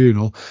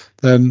tribunal,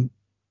 then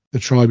the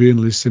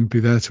tribunal is simply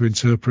there to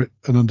interpret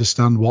and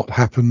understand what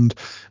happened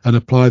and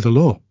apply the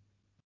law.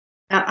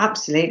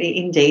 Absolutely,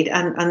 indeed,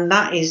 and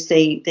that is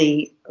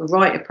the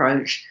right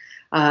approach.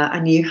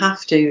 And you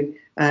have to,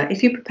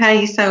 if you prepare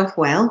yourself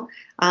well,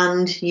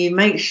 and you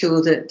make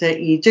sure that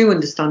you do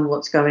understand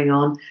what's going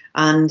on,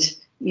 and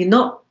you're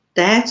not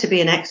there to be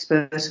an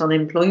expert on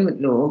employment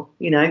law.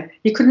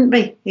 You couldn't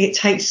be. It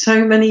takes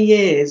so many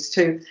years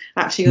to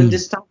actually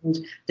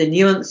understand the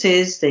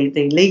nuances, the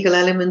legal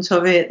element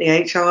of it, the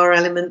HR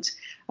element.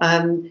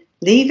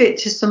 Leave it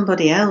to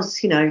somebody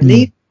else.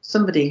 Leave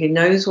somebody who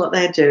knows what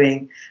they're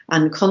doing,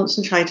 and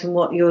concentrate on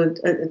what you're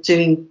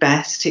doing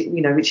best,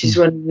 which is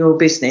running your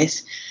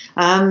business.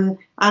 And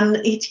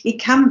it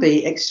can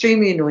be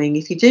extremely annoying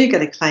if you do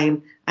get a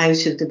claim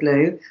out of the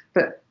blue.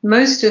 But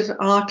most of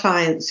our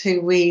clients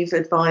who we've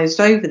advised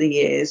over the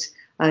years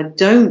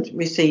don't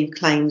receive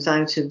claims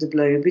out of the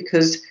blue,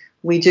 because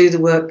we do the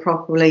work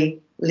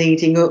properly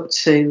leading up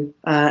to,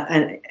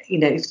 and if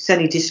there's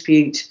any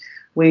dispute,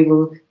 we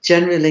will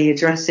generally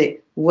address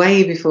it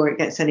way before it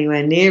gets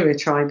anywhere near a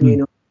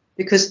tribunal,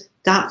 because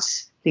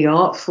that's the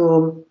art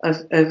form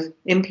of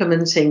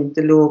implementing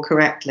the law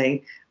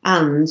correctly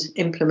and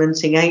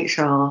implementing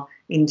HR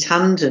in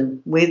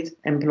tandem with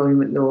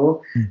employment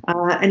law.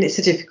 And it's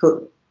a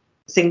difficult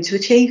thing to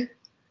achieve.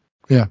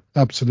 Yeah,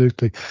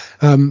 absolutely.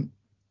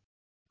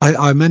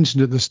 I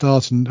mentioned at the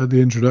start and at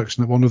the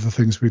introduction that one of the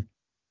things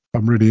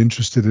I'm really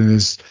interested in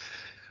is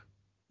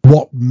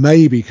what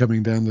may be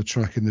coming down the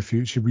track in the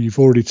future. You've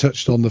already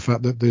touched on the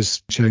fact that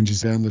there's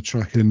changes down the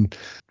track in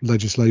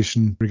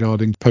legislation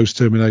regarding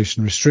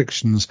post-termination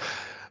restrictions.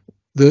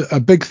 A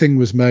big thing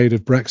was made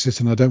of Brexit,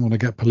 and I don't want to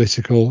get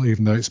political,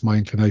 even though it's my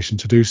inclination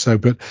to do so,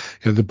 but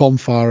the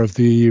bonfire of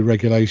the EU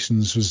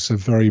regulations was a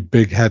very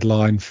big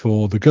headline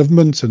for the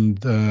government and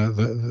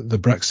the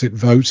Brexit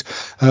vote.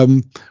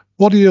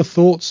 What are your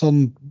thoughts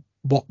on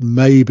what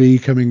may be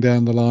coming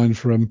down the line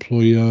for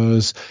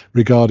employers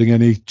regarding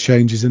any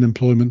changes in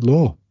employment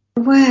law?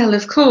 Well,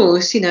 of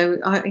course,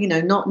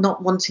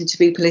 not wanting to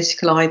be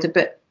political either,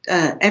 but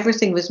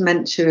everything was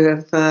meant to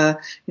have,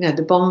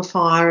 the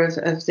bonfire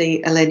of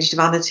the alleged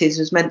vanities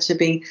was meant to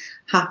be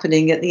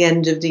happening at the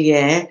end of the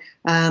year.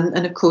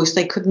 And of course,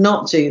 they could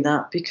not do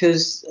that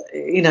because,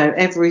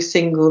 every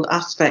single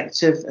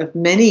aspect of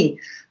many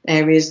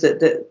areas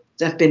that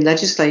have been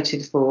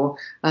legislated for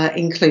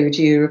include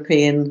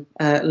European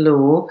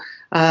law.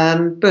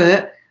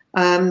 But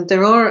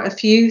there are a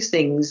few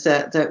things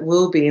that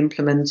will be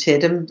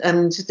implemented,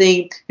 and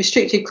the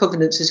restricted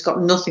covenants has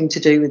got nothing to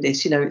do with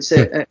this. It's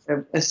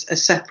a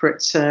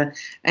separate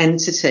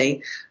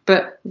entity.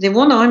 But the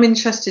one I'm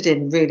interested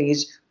in really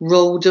is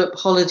rolled up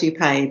holiday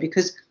pay,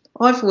 because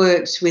I've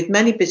worked with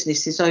many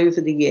businesses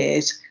over the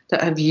years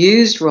that have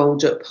used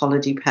rolled up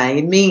holiday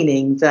pay,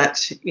 meaning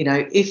that,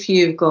 if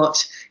you've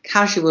got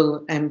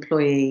casual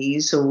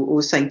employees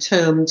or say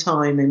term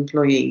time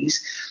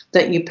employees,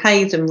 that you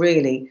pay them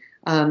really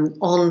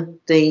on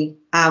the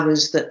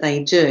hours that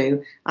they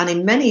do. And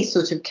in many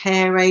sort of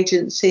care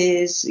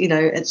agencies,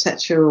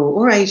 etc.,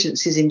 or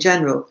agencies in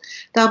general,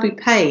 they'll be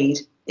paid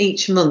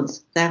each month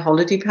their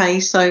holiday pay.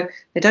 So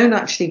they don't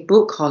actually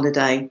book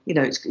holiday,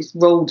 it's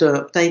rolled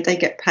up. They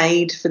get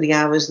paid for the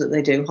hours that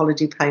they do.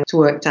 Holiday pay is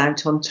worked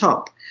out on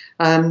top.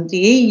 The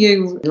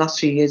EU the last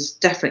few years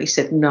definitely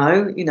said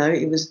no,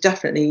 it was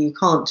definitely, you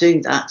can't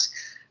do that.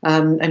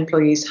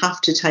 Employees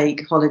have to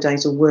take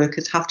holidays, or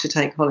workers have to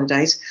take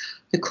holidays.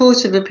 The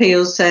Court of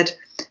Appeal said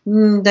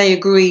they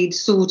agreed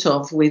sort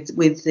of with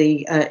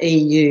the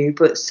EU,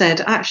 but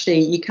said actually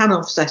you can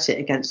offset it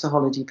against the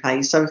holiday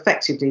pay. So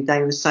effectively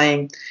they were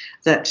saying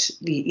that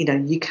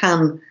you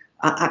can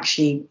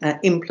actually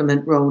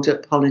implement rolled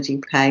up holiday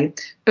pay,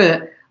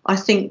 but I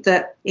think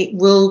that it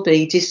will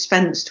be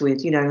dispensed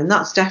with, and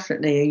that's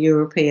definitely a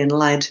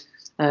European-led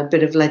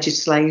bit of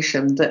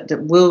legislation that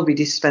will be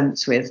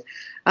dispensed with.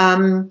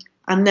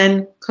 And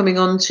then coming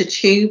on to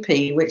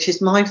TUPE, which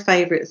is my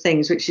favourite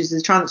things, which is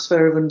the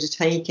transfer of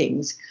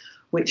undertakings,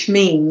 which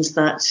means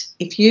that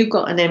if you've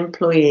got an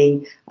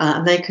employee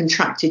and they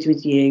contracted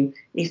with you,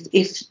 if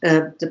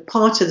the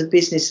part of the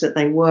business that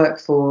they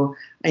work for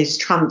is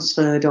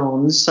transferred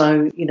on,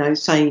 so,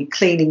 say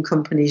cleaning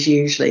companies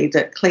usually,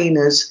 that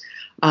cleaners,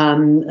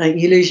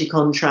 you lose your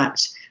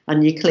contract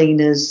and your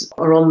cleaners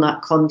are on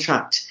that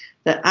contract,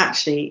 that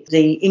actually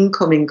the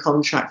incoming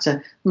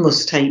contractor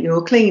must take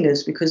your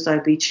cleaners because they'll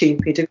be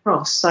TUPE'd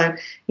across. So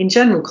in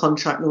general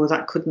contract law,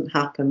 that couldn't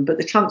happen. But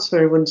the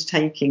transfer of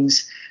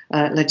undertakings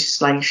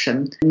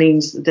legislation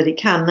means that it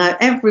can. Now,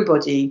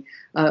 everybody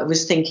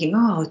was thinking,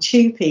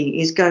 TUPE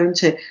is going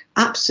to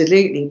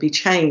absolutely be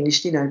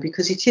changed,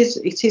 because it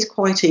is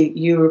quite a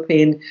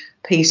European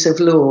piece of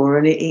law,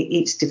 and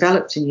it's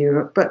developed in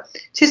Europe. But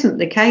it isn't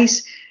the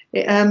case.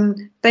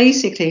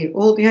 Basically,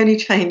 the only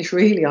change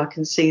really I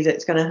can see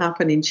that's going to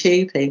happen in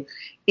TUPE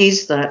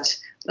is that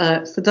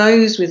for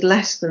those with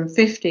less than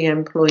 50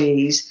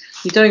 employees,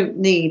 you don't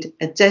need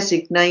a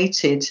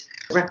designated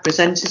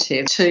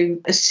representative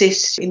to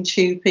assist in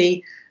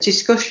TUPE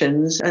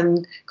discussions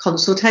and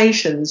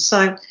consultations.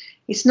 So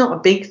it's not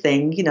a big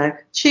thing,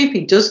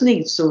 TUPE does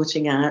need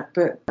sorting out,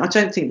 but I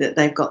don't think that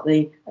they've got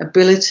the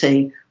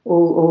ability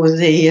or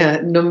the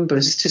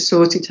numbers to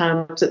sort it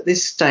out at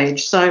this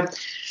stage. So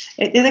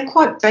they're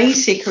quite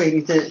basic,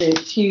 really,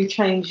 the few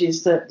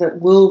changes that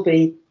will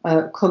be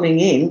coming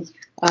in,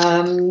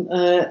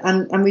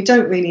 and we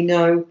don't really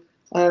know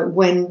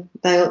when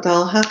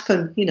they'll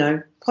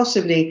happen.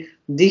 Possibly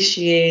this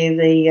year,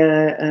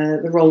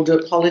 the rolled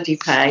up holiday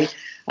pay,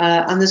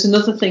 and there's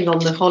another thing on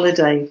the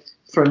holiday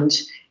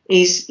front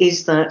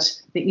is that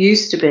it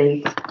used to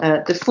be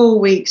the 4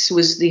 weeks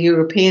was the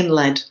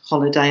European-led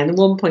holiday, and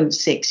the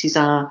 1.6 is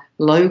our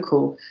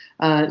local.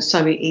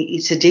 So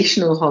it's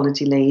additional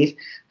holiday leave.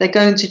 They're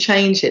going to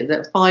change it,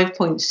 that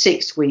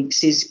 5.6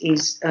 weeks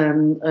is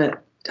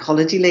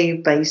holiday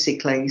leave,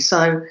 basically.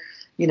 So,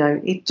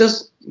 it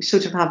does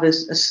sort of have a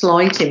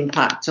slight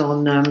impact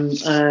on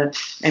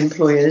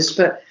employers.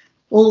 But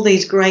all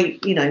these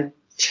great,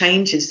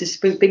 changes, this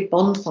big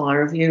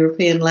bonfire of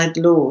European-led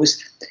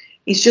laws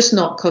is just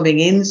not coming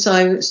in.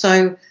 So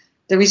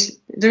there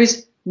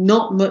is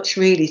not much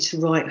really to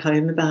write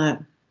home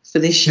about for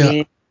this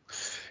year.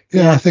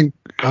 Yeah, I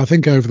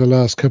think over the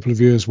last couple of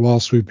years,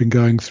 whilst we've been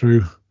going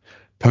through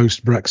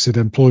post-Brexit,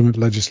 employment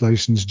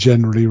legislation's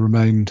generally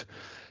remained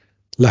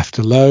left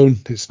alone.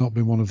 It's not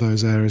been one of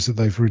those areas that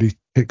they've really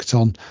picked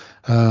on.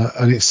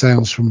 And it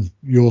sounds from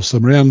your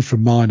summary and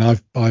from mine,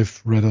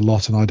 I've read a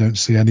lot, and I don't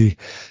see any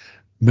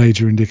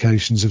major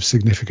indications of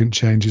significant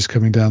changes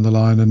coming down the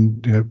line,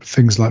 and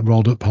things like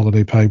rolled up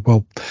holiday pay.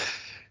 Well,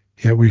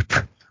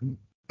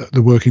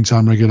 the working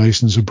time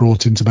regulations are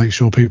brought in to make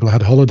sure people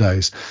had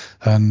holidays,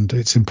 and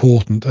it's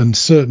important. And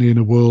certainly in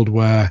a world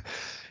where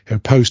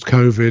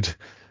post-COVID,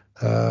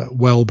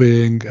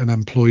 well-being and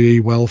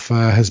employee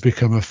welfare has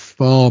become a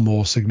far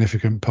more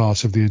significant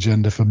part of the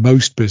agenda for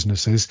most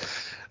businesses,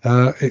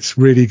 it's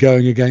really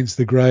going against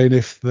the grain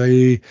if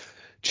the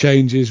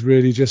changes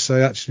really just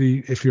say,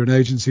 actually, if you're an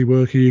agency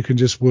worker, you can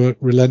just work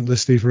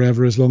relentlessly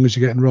forever as long as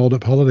you're getting rolled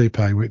up holiday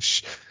pay,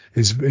 which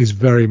is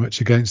very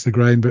much against the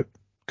grain, but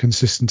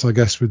consistent, I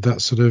guess, with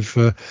that sort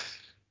of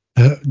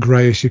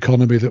greyish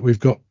economy that we've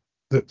got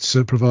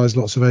that provides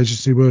lots of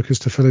agency workers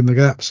to fill in the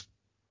gaps.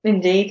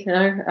 Indeed,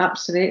 no,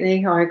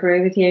 absolutely, I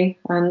agree with you.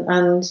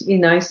 And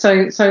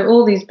so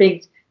all these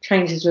big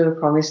changes we were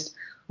promised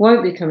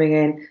won't be coming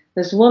in.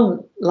 There's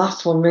one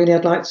last one really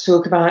I'd like to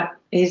talk about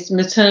is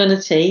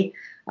maternity.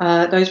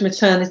 Those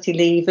maternity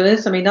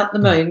leavers. I mean, at the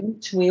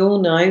moment, we all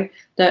know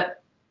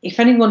that if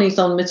anyone is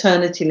on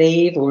maternity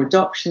leave or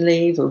adoption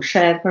leave or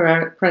shared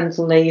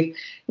parental leave,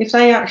 if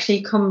they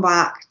actually come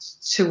back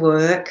to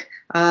work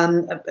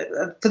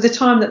for the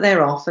time that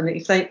they're off, and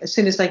as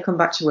soon as they come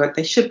back to work,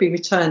 they should be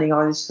returning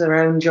either to their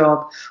own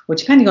job or,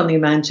 depending on the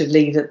amount of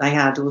leave that they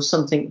had, or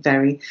something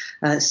very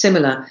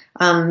similar.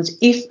 And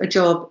if a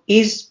job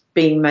is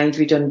being made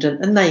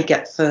redundant and they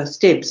get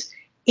first dibs,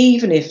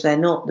 even if they're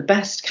not the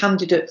best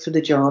candidate for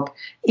the job,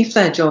 if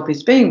their job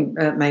is being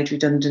made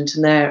redundant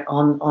and they're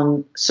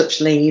on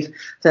such leave,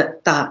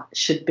 that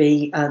should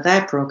be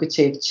their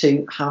prerogative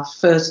to have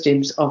first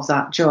dibs of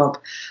that job.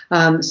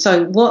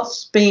 So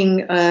what's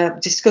being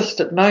discussed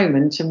at the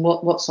moment, and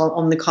what's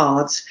on the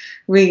cards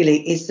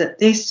really, is that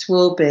this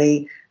will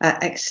be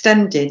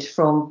extended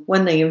from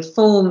when they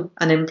inform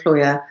an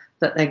employer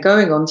that they're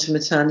going on to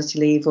maternity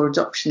leave or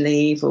adoption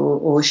leave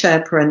or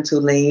shared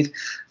parental leave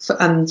for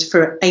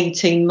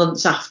 18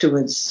 months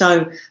afterwards.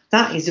 So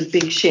that is a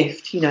big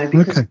shift,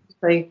 because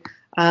that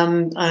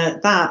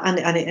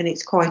and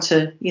it's quite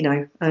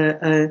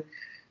a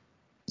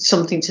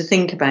something to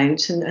think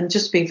about, and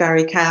just be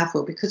very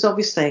careful, because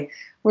obviously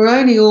we're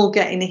only all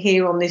getting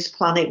here on this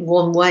planet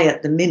one way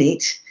at the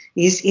minute.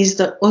 Is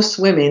that us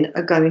women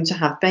are going to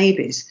have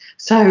babies?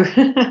 So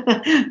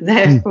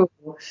therefore,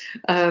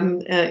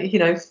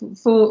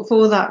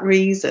 for that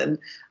reason,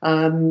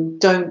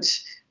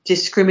 don't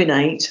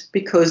discriminate,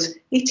 because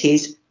it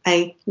is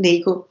a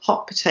legal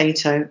hot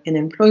potato in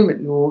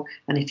employment law,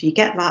 and if you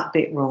get that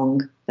bit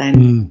wrong,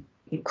 then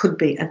it could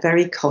be a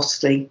very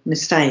costly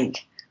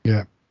mistake.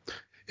 Yeah.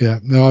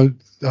 No,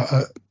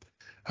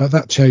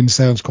 that change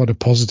sounds quite a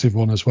positive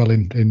one as well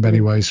in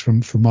many ways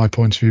from my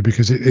point of view,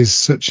 because it is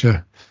such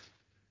a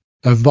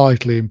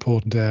vitally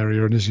important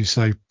area, and as you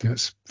say,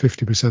 it's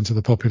 50% of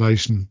the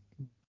population,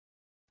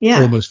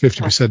 almost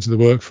 50% of the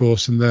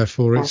workforce, and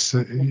therefore it's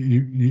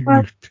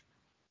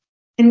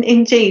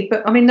indeed.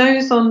 But I mean,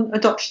 those on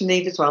adoption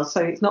leave as well,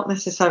 so it's not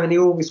necessarily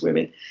always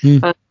women.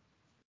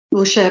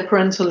 Will share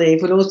parental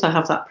leave will also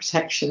have that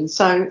protection.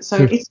 So it's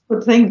a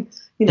good thing,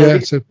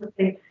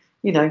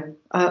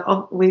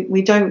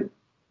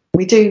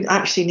 we do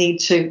actually need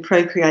to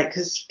procreate,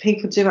 because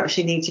people do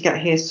actually need to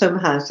get here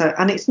somehow. So,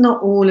 and it's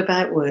not all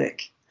about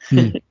work.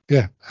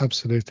 Yeah,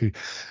 absolutely.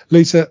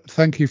 Lita,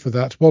 thank you for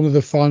that. One of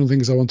the final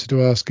things I wanted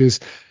to ask is,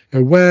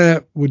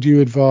 where would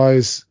you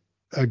advise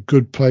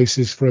good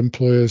places for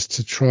employers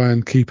to try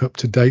and keep up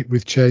to date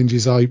with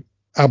changes? I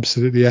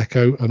absolutely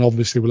echo, and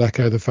obviously will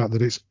echo, the fact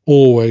that it's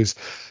always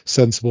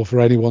sensible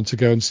for anyone to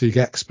go and seek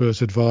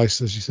expert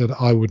advice. As you said,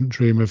 I wouldn't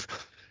dream of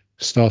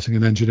starting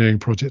an engineering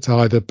project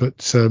either,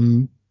 but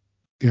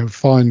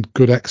find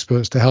good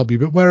experts to help you.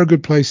 But where are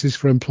good places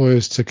for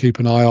employers to keep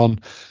an eye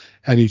on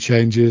any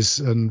changes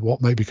and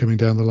what may be coming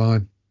down the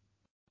line?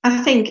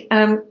 I think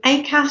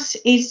ACAS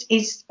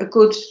is a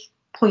good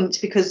point,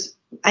 because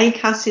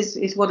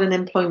ACAS is what an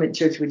employment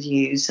judge would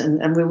use,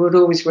 and we would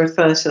always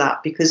refer to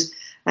that, because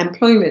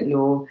employment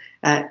law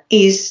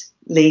is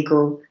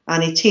legal,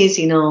 and it is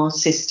in our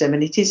system,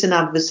 and it is an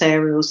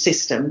adversarial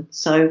system,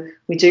 so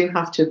we do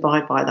have to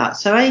abide by that.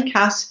 So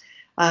ACAS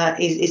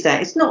is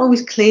there. It's not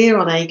always clear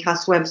on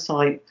ACAS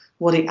website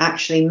what it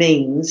actually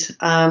means.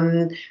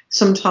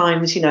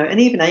 Sometimes, and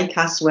even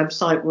ACAS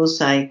website will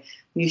say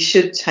you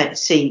should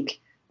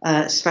seek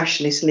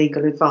specialist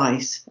legal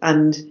advice,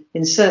 and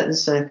in certain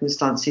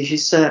circumstances you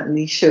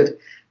certainly should.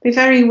 Be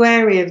very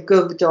wary of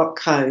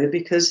gov.co,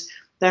 because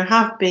there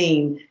have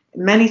been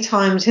many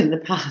times in the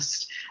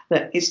past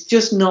that it's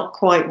just not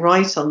quite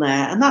right on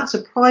there, and that's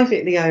a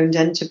privately owned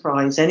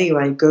enterprise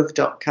anyway,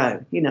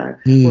 gov.co,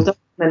 although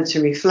it's meant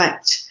to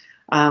reflect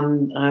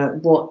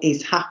what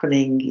is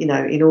happening,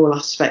 in all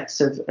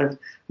aspects of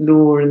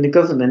law and the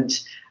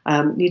government.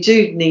 You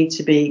do need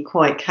to be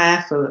quite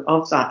careful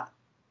of that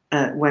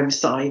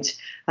website.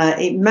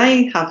 It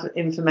may have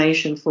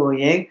information for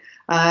you.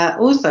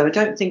 Also, I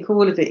don't think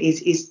all of it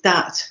is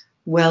that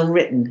well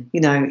written.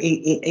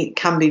 It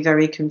can be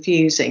very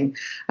confusing.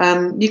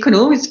 You can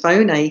always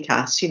phone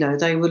ACAS.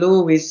 They will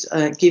always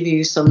give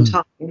you some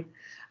time.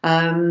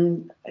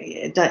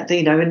 that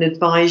and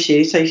advise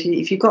you. So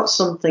if you've got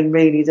something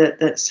really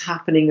that's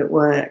happening at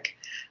work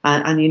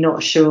and you're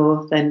not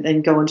sure,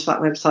 then go onto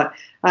that website.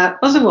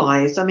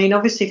 Otherwise, I mean,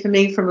 obviously for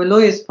me, from a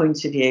lawyer's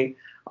point of view,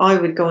 I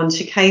would go on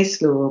to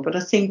case law, but I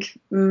think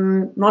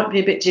might be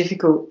a bit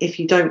difficult if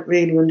you don't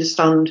really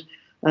understand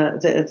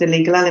the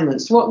legal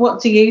elements.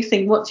 What do you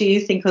think? What do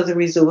you think other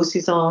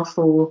resources are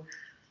for?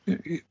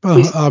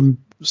 Well, I'm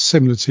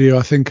similar to you.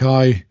 I think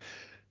I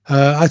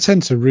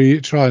tend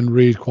to try and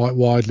read quite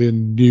widely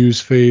in news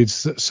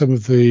feeds. Some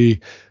of the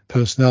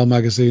personnel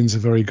magazines are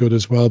very good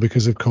as well,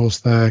 because of course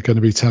they're going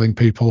to be telling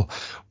people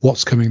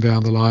what's coming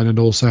down the line and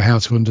also how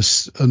to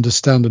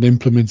understand and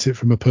implement it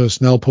from a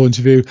personnel point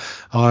of view.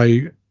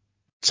 I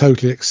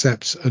totally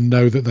accept and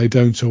know that they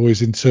don't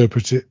always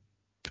interpret it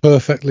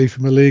perfectly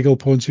from a legal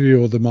point of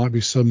view, or there might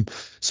be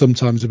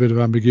sometimes a bit of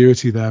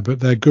ambiguity there,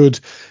 but they're good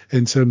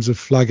in terms of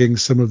flagging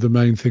some of the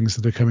main things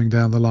that are coming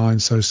down the line.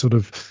 So sort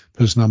of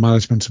personnel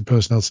management and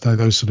personnel today,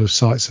 those sort of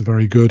sites are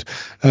very good.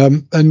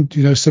 And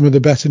some of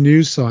the better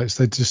news sites,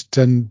 they just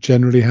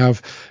generally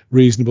have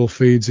reasonable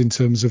feeds in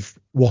terms of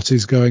what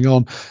is going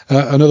on.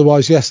 And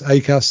otherwise, yes,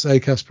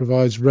 ACAS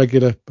provides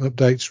regular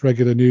updates,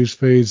 regular news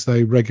feeds.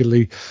 They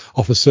regularly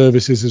offer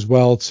services as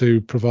well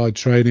to provide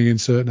training in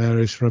certain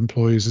areas for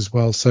employees as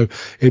well. So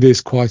it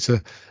is quite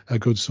a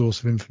good source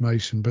of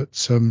information. But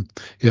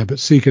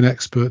seek an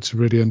expert to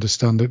really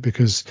understand it,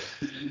 because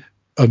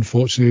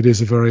unfortunately it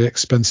is a very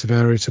expensive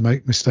area to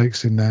make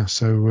mistakes in now.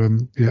 So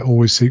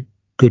always seek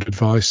good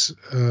advice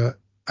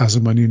as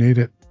and when you need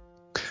it.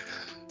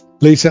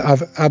 Lita,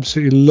 I've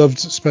absolutely loved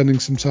spending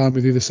some time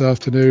with you this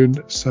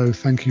afternoon. So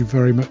thank you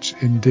very much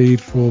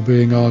indeed for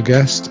being our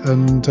guest.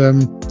 And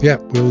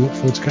we'll look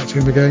forward to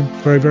catching up again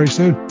very, very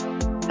soon.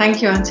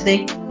 Thank you,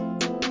 Anthony.